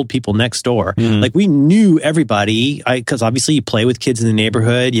with the old people next door. Like we knew everybody because obviously you play with kids in the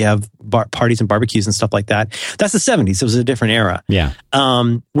neighborhood. You have parties and barbecues and stuff like that. That's the 70s. It was a different era. Yeah.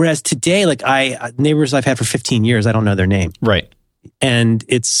 Whereas today, like neighbors I've had for 15 years, I don't know their name. Right. And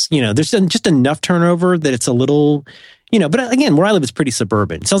it's, there's just enough turnover that it's a little, but again, where I live is pretty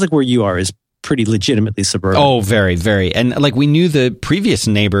suburban. It sounds like where you are is pretty legitimately suburban. Oh, very, very. And like we knew the previous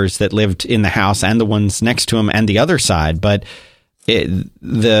neighbors that lived in the house and the ones next to them and the other side, but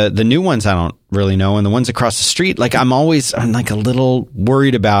the new ones I don't really know, and the ones across the street, like I'm like a little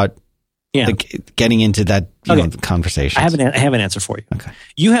worried about getting into that conversation. I have an answer for you. Okay.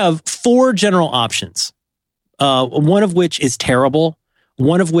 You have 4 general options. One of which is terrible,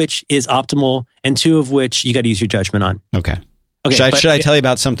 one of which is optimal, and 2 of which you got to use your judgment on. Okay. Should I tell you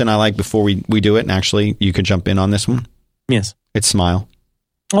about something I like before we do it? And actually, you could jump in on this one. Yes. It's Smile.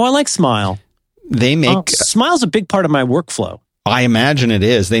 Oh, I like Smile. They make Smile's a big part of my workflow. I imagine it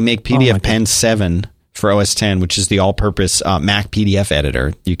is. They make PDF Pen 7 for OS X, which is the all-purpose Mac PDF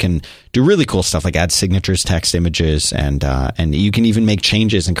editor. You can do really cool stuff like add signatures, text, images, and you can even make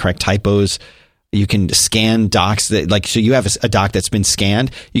changes and correct typos. You can scan docs so you have a doc that's been scanned.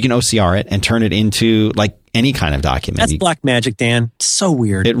 You can OCR it and turn it into like any kind of document. That's black magic, Dan. It's so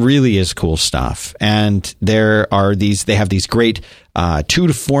weird. It really is cool stuff. And they have these great 2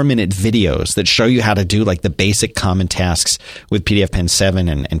 to 4 minute videos that show you how to do like the basic common tasks with PDFpen 7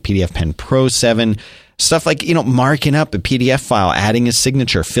 and PDFpen Pro 7. Stuff like, marking up a PDF file, adding a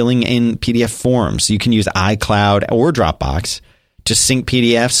signature, filling in PDF forms. You can use iCloud or Dropbox to sync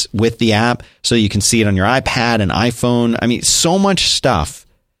PDFs with the app so you can see it on your iPad and iPhone. I mean, so much stuff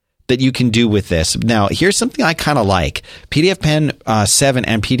that you can do with this. Now, here's something I kind of like. PDFpen 7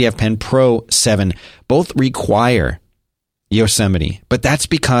 and PDFpen Pro 7 both require Yosemite, but that's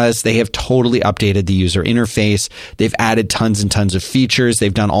because they have totally updated the user interface. They've added tons and tons of features.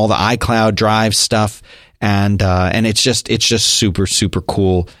 They've done all the iCloud Drive stuff, and it's just super, super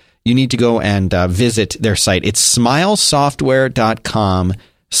cool. You need to go and visit their site. It's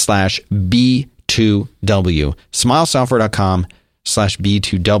smilesoftware.com/B2W.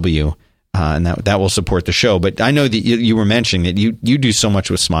 Smilesoftware.com/B2W. And that will support the show. But I know that you were mentioning that you do so much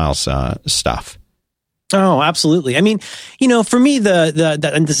with Smiles stuff. Oh, absolutely. I mean, for me,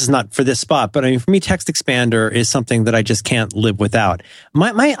 and this is not for this spot, but I mean, for me, Text Expander is something that I just can't live without.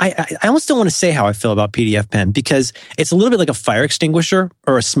 I almost don't want to say how I feel about PDFpen because it's a little bit like a fire extinguisher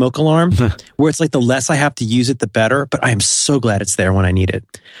or a smoke alarm, where it's like the less I have to use it, the better. But I am so glad it's there when I need it.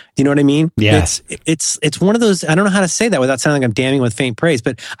 You know what I mean? Yeah. It's one of those. I don't know how to say that without sounding like I'm damning with faint praise,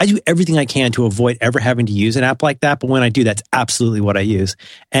 but I do everything I can to avoid ever having to use an app like that. But when I do, that's absolutely what I use,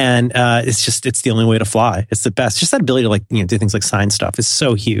 and it's the only way to fly. It's the best. Just that ability to do things like sign stuff is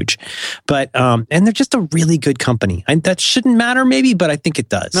so huge. But and they're just a really good company. And that shouldn't matter maybe, but I think it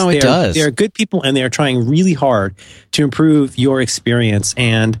does. No, it does. They're good people and they are trying really hard to improve your experience.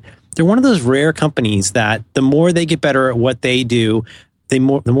 And they're one of those rare companies that the more they get better at what they do, the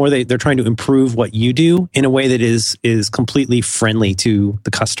more they're trying to improve what you do in a way that is completely friendly to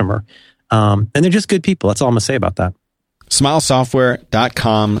the customer. And they're just good people. That's all I'm going to say about that.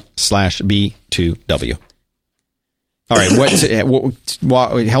 Smilesoftware.com/B2W. All right,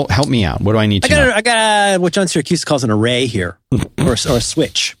 help me out. What do I need to know? I got what John Syracuse calls an array here, or a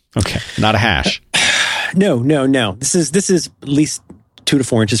switch. Okay, not a hash. No. This is at least 2 to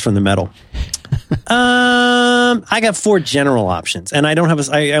 4 inches from the metal. I got 4 general options, and I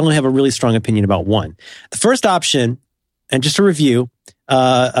only have a really strong opinion about one. The first option, and just to review,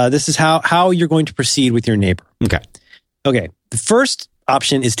 this is how you're going to proceed with your neighbor. Okay. The first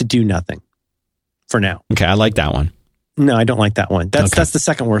option is to do nothing for now. Okay, I like that one. No, I don't like that one. That's the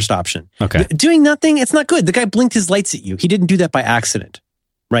second worst option. Okay. Doing nothing, it's not good. The guy blinked his lights at you. He didn't do that by accident,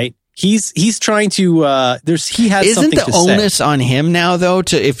 right? He's trying to he has Isn't something to say. Isn't the onus on him now though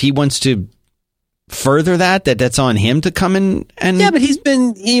if he wants to further that's on him to come in and yeah, but you've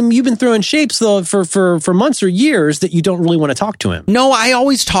been throwing shapes though for months or years that you don't really want to talk to him. No, I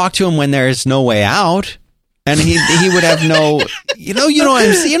always talk to him when there's no way out. And he would have no, you know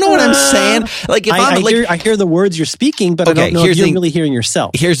what I'm saying? Like if I hear the words you're speaking, but I don't know if you're really hearing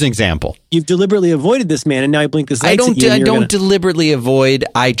yourself. Here's an example. You've deliberately avoided this man, and now he blinked his lights at you. I don't deliberately avoid.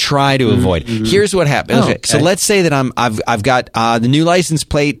 I try to avoid. Here's what happens. Okay. So let's say that I've got the new license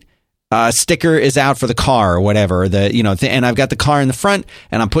plate sticker is out for the car or whatever. And I've got the car in the front,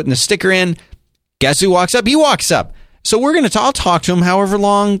 and I'm putting the sticker in. Guess who walks up? He walks up. So I'll talk to him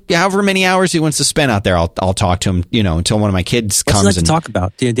however many hours he wants to spend out there. I'll talk to him, until one of my kids comes. What's he like to talk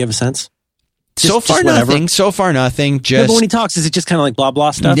about? Do you have a sense? So far, nothing. Just but when he talks, is it just kind of like blah blah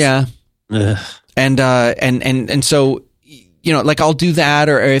stuff? Yeah. Ugh. And so, I'll do that,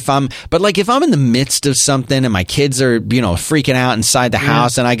 or if I'm in the midst of something and my kids are, freaking out inside the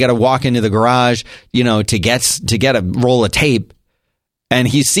house, and I got to walk into the garage, to get a roll of tape, and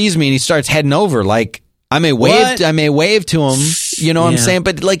he sees me and he starts heading over, like. I may wave to him, what I'm saying?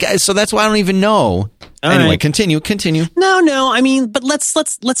 But so that's why I don't even know. Anyway, right. Continue. No. I mean, but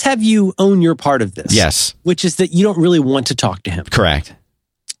let's have you own your part of this. Yes. Which is that you don't really want to talk to him. Correct.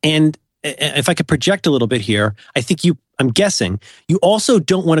 And if I could project a little bit here, I think I'm guessing you also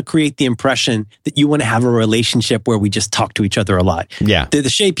don't want to create the impression that you want to have a relationship where we just talk to each other a lot. Yeah. The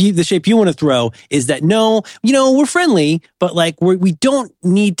shape you want to throw is that no, we're friendly, but we don't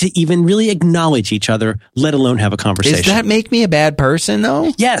need to even really acknowledge each other, let alone have a conversation. Does that make me a bad person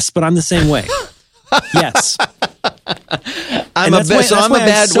though? Yes, but I'm the same way. Yes. I'm a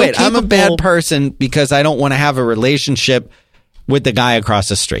bad person because I don't want to have a relationship with the guy across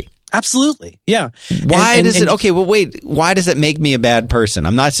the street. Absolutely. Yeah. Why does it make me a bad person?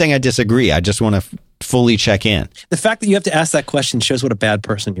 I'm not saying I disagree. I just want to fully check in. The fact that you have to ask that question shows what a bad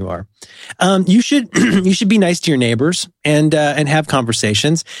person you are. You should be nice to your neighbors and have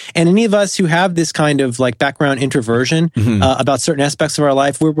conversations. And any of us who have this kind of like background introversion about certain aspects of our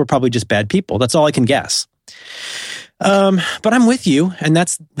life, we're probably just bad people. That's all I can guess. But I'm with you, and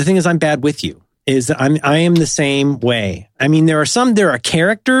that's the thing is I'm bad with you. Is that I am the same way. I mean, there are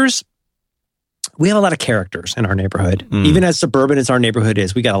characters. We have a lot of characters in our neighborhood. Even as suburban as our neighborhood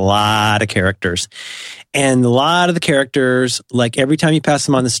is, we got a lot of characters. And a lot of the characters, like every time you pass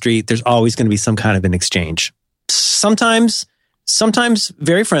them on the street, there's always going to be some kind of an exchange. Sometimes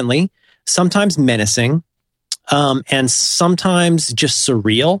very friendly, sometimes menacing, and sometimes just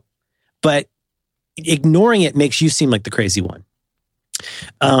surreal. But ignoring it makes you seem like the crazy one.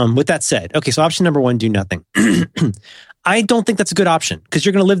 With that said, okay, so option number 1, do nothing. I don't think that's a good option because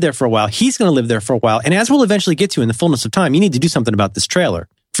you're going to live there for a while. He's going to live there for a while. And as we'll eventually get to in the fullness of time, you need to do something about this trailer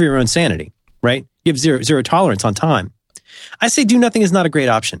for your own sanity, right? You have zero tolerance on time. I say do nothing is not a great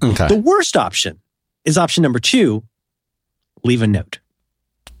option. Okay. The worst option is option number 2, leave a note.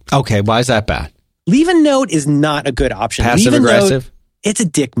 Okay, why is that bad? Leave a note is not a good option. Passive aggressive? It's a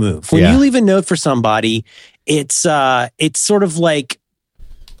dick move. When you leave a note for somebody, it's sort of like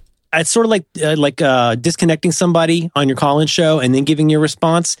disconnecting somebody on your call-in show and then giving your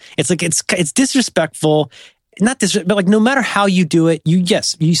response. It's like it's disrespectful, not disrespectful, but like no matter how you do it, you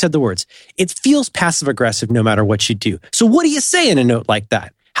said the words. It feels passive aggressive no matter what you do. So what do you say in a note like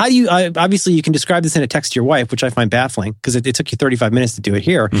that? How do you? Obviously, you can describe this in a text to your wife, which I find baffling because it took you 35 minutes to do it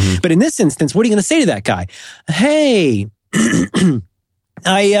here. But in this instance, what are you going to say to that guy? Hey, the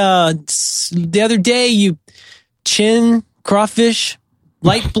other day you crawfish.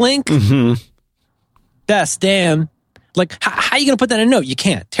 Light blink? Best, damn. Like, how are you going to put that in a note? You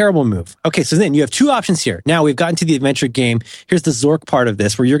can't. Terrible move. Okay, so then you have 2 options here. Now we've gotten to the adventure game. Here's the Zork part of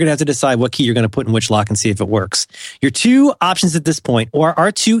this, where you're going to have to decide what key you're going to put in which lock and see if it works. Your 2 options at this point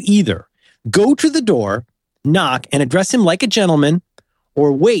are to either go to the door, knock, and address him like a gentleman,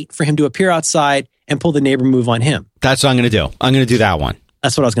 or wait for him to appear outside and pull the neighbor move on him. That's what I'm going to do. I'm going to do that one.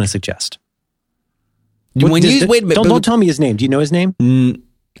 That's what I was going to suggest. Wait a minute. Don't tell me his name. Do you know his name?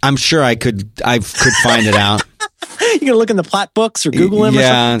 I'm sure I could find it out. You're gonna look in the plot books or Google him.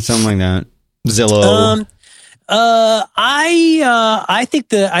 Yeah, something like that. Zillow. I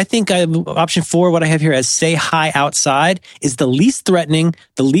think option 4, what I have here as say hi outside, is the least threatening,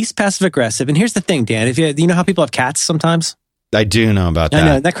 the least passive aggressive. And here's the thing, Dan. If you know how people have cats sometimes. I do know about that. I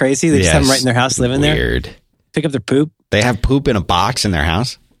know, isn't that crazy? They just have them right in their house, living there. Weird. Pick up their poop. They have poop in a box in their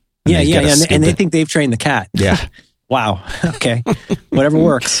house. Yeah, and they think they've trained the cat. Yeah. Wow. Okay. Whatever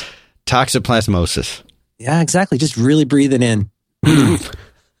works. Toxoplasmosis. Yeah, exactly. Just really breathe it in.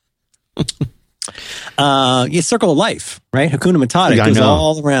 Circle of life, right? Hakuna Matata. It goes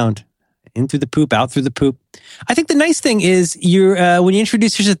all around. In through the poop, out through the poop. I think the nice thing is when you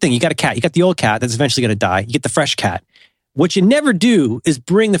introduce, here's the thing. You got a cat. You got the old cat that's eventually going to die. You get the fresh cat. What you never do is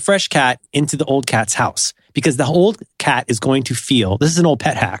bring the fresh cat into the old cat's house. Because the old cat is going to feel, this is an old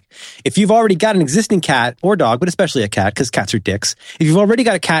pet hack. If you've already got an existing cat or dog, but especially a cat, because cats are dicks. If you've already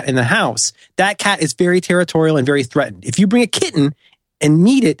got a cat in the house, that cat is very territorial and very threatened. If you bring a kitten and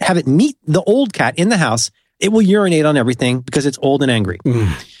have it meet the old cat in the house, it will urinate on everything because it's old and angry.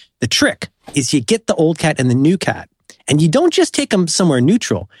 The trick is you get the old cat and the new cat, and you don't just take them somewhere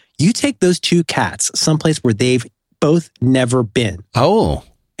neutral. You take those 2 cats someplace where they've both never been. Oh.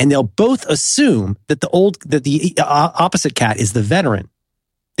 And they'll both assume that the opposite cat is the veteran.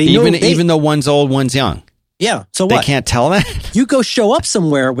 Even though one's old, one's young. Yeah. So they what? Can't tell that? You go show up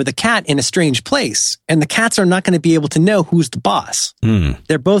somewhere with a cat in a strange place, and the cats are not going to be able to know who's the boss.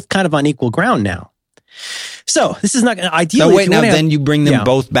 They're both kind of on equal ground now. So this is not ideal. So wait, now then you bring them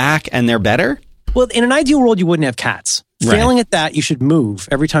both back and they're better? Well, in an ideal world, you wouldn't have cats. Right. Failing at that, you should move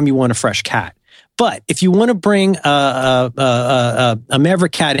every time you want a fresh cat. But if you want to bring a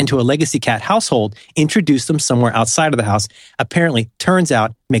maverick cat into a legacy cat household, introduce them somewhere outside of the house. Apparently, turns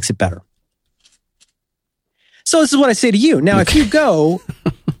out, makes it better. So this is what I say to you. Now, if you go,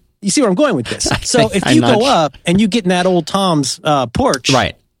 you see where I'm going with this. So if you go up and you get in that old Tom's porch,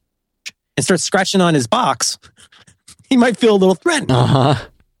 right, and start scratching on his box, he might feel a little threatened.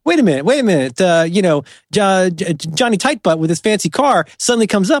 Wait a minute. Johnny Tightbutt with his fancy car suddenly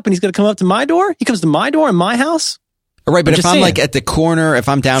comes up and he's going to come up to my door. He comes to my door in my house. All right, but if I'm like at the corner, if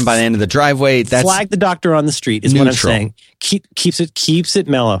I'm down by the end of the driveway, that's flag the doctor on the street is neutral. What I'm saying. Keeps it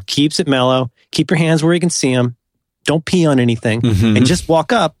mellow. Keeps it mellow. Keep your hands where you can see them. Don't pee on anything, and just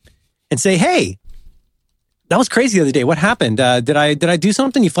walk up and say, "Hey, that was crazy the other day. What happened? Did I do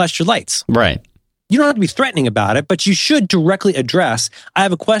something? You flashed your lights." Right. You don't have to be threatening about it, but you should directly address, I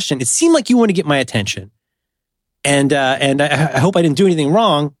have a question. It seemed like you want to get my attention. And I hope I didn't do anything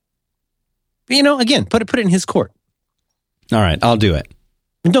wrong. But, again, put it in his court. All right, I'll do it.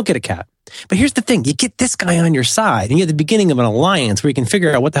 And don't get a cat. But here's the thing. You get this guy on your side, and you're at the beginning of an alliance where you can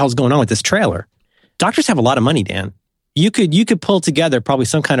figure out what the hell's going on with this trailer. Doctors have a lot of money, Dan. You could pull together probably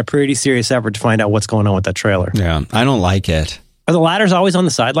some kind of pretty serious effort to find out what's going on with that trailer. Yeah, I don't like it. Are the ladders always on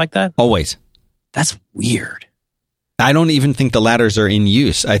the side like that? Always. That's weird. I don't even think the ladders are in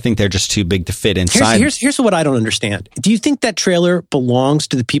use. I think they're just too big to fit inside. Here's what I don't understand. Do you think that trailer belongs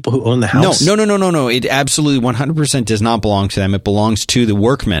to the people who own the house? No. It absolutely 100% does not belong to them. It belongs to the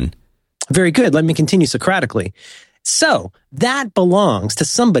workmen. Very good. Let me continue Socratically. So that belongs to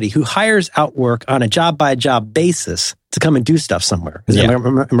somebody who hires out work on a job-by-job basis to come and do stuff somewhere.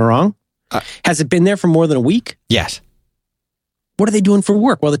 Am I wrong? Has it been there for more than a week? Yes. What are they doing for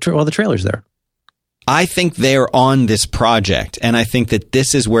work while the trailer's there? I think they're on this project, and I think that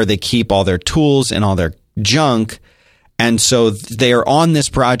this is where they keep all their tools and all their junk. And so they are on this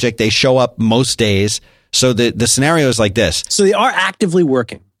project. They show up most days. So the scenario is like this. So they are actively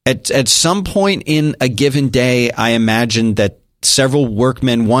working. At some point in a given day, I imagine that several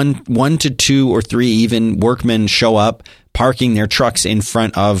workmen, one to two or three even workmen show up, parking their trucks in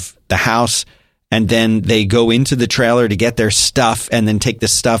front of the house. And then they go into the trailer to get their stuff and then take the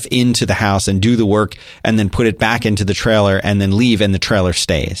stuff into the house and do the work and then put it back into the trailer and then leave and the trailer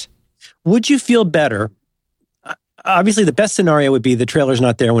stays. Would you feel better? Obviously, the best scenario would be the trailer's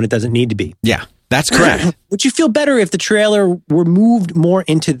not there when it doesn't need to be. Yeah, that's correct. Would you feel better if the trailer were moved more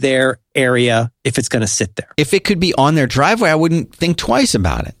into their area if it's going to sit there? If it could be on their driveway, I wouldn't think twice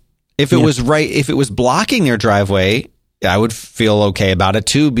about it. If it was blocking their driveway, I would feel okay about it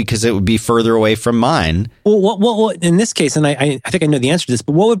too, because it would be further away from mine. Well, what in this case, and I think I know the answer to this,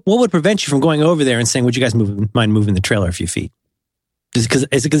 but what would prevent you from going over there and saying, would you guys mind moving the trailer a few feet? Is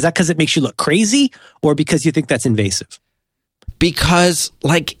that because it makes you look crazy, or because you think that's invasive? Because,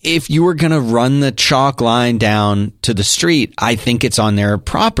 if you were going to run the chalk line down to the street, I think it's on their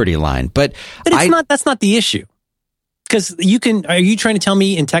property line. But it's not. That's not the issue. Because are you trying to tell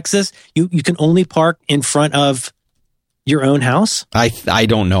me in Texas you can only park in front of your own house? I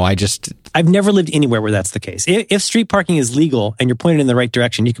don't know. I've never lived anywhere where that's the case. If street parking is legal and you're pointed in the right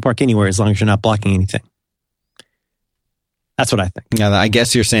direction, you can park anywhere as long as you're not blocking anything. That's what I think. Yeah, I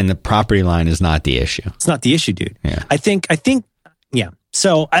guess you're saying the property line is not the issue. It's not the issue, dude. Yeah. I think, yeah.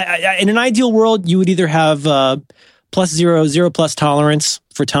 So in an ideal world, you would either have +0 plus tolerance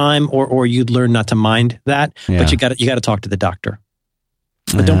for time, or you'd learn not to mind that. Yeah. But you got to talk to the doctor.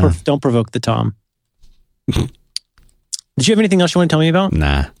 But don't provoke the Tom. Did you have anything else you want to tell me about?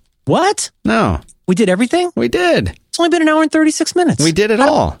 Nah. What? No. We did everything? We did. It's only been an hour and 36 minutes. We did it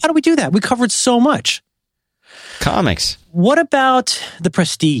all. How do we do that? We covered so much. Comics. What about The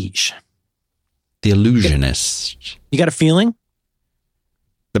Prestige? The Illusionist. You got a feeling?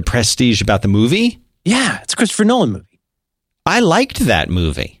 The Prestige about the movie? Yeah, it's a Christopher Nolan movie. I liked that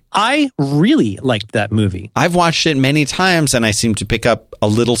movie. I really liked that movie. I've watched it many times, and I seem to pick up a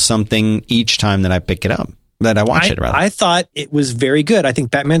little something each time that I pick it up. That I watch it, rather. I thought it was very good. I think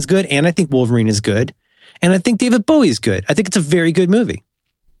Batman's good, and I think Wolverine is good, and I think David Bowie's good. I think it's a very good movie.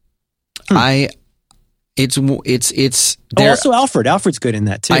 It's also Alfred. Alfred's good in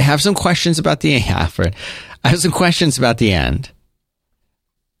that too. I have some questions about the Alfred. I have some questions about the end.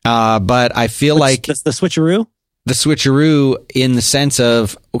 But I feel like the switcheroo. The switcheroo in the sense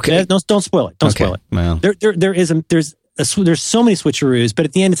of okay. Don't spoil it. Don't spoil it. Well, there's so many switcheroos, but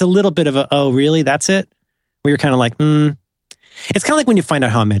at the end it's a little bit of a oh really that's it. Where you're kind of like It's kind of like when you find out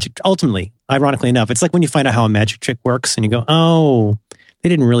how a magic. Ultimately, ironically enough, it's like when you find out how a magic trick works, and you go, oh, they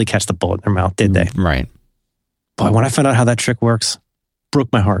didn't really catch the bullet in their mouth, did they? Right. Boy, when I found out how that trick works,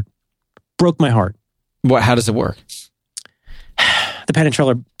 broke my heart. What? How does it work? The Penn and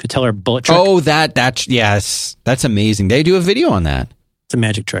Teller bullet trick. Oh, that's yes, that's amazing. They do a video on that. It's a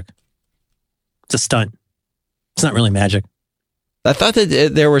magic trick. It's a stunt. It's not really magic. I thought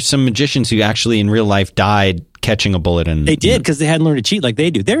that there were some magicians who actually in real life died catching a bullet, and they did because they hadn't learned to cheat like they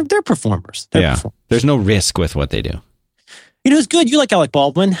do. They're performers. There's no risk with what they do. You know, it's good. You like Alec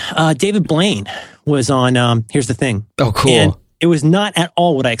Baldwin. David Blaine was on Here's the Thing. Oh, cool. And it was not at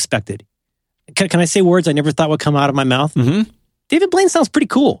all what I expected. Can I say words I never thought would come out of my mouth? Mm-hmm. David Blaine sounds pretty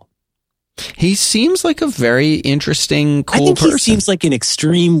cool. He seems like a very interesting, cool person. I think he seems like an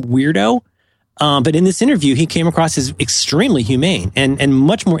extreme weirdo. But in this interview, he came across as extremely humane and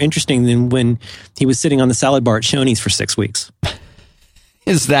much more interesting than when he was sitting on the salad bar at Shoney's for 6 weeks.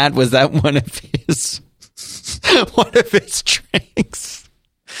 Was that one of his drinks?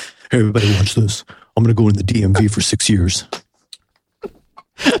 Hey, everybody, watch this. I'm going to go in the DMV for 6 years.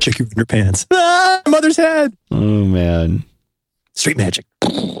 Check your underpants. Ah, mother's head. Oh, man. Street magic.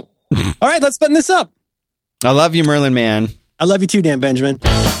 All right, let's button this up. I love you, Merlin Man. I love you too, Dan Benjamin.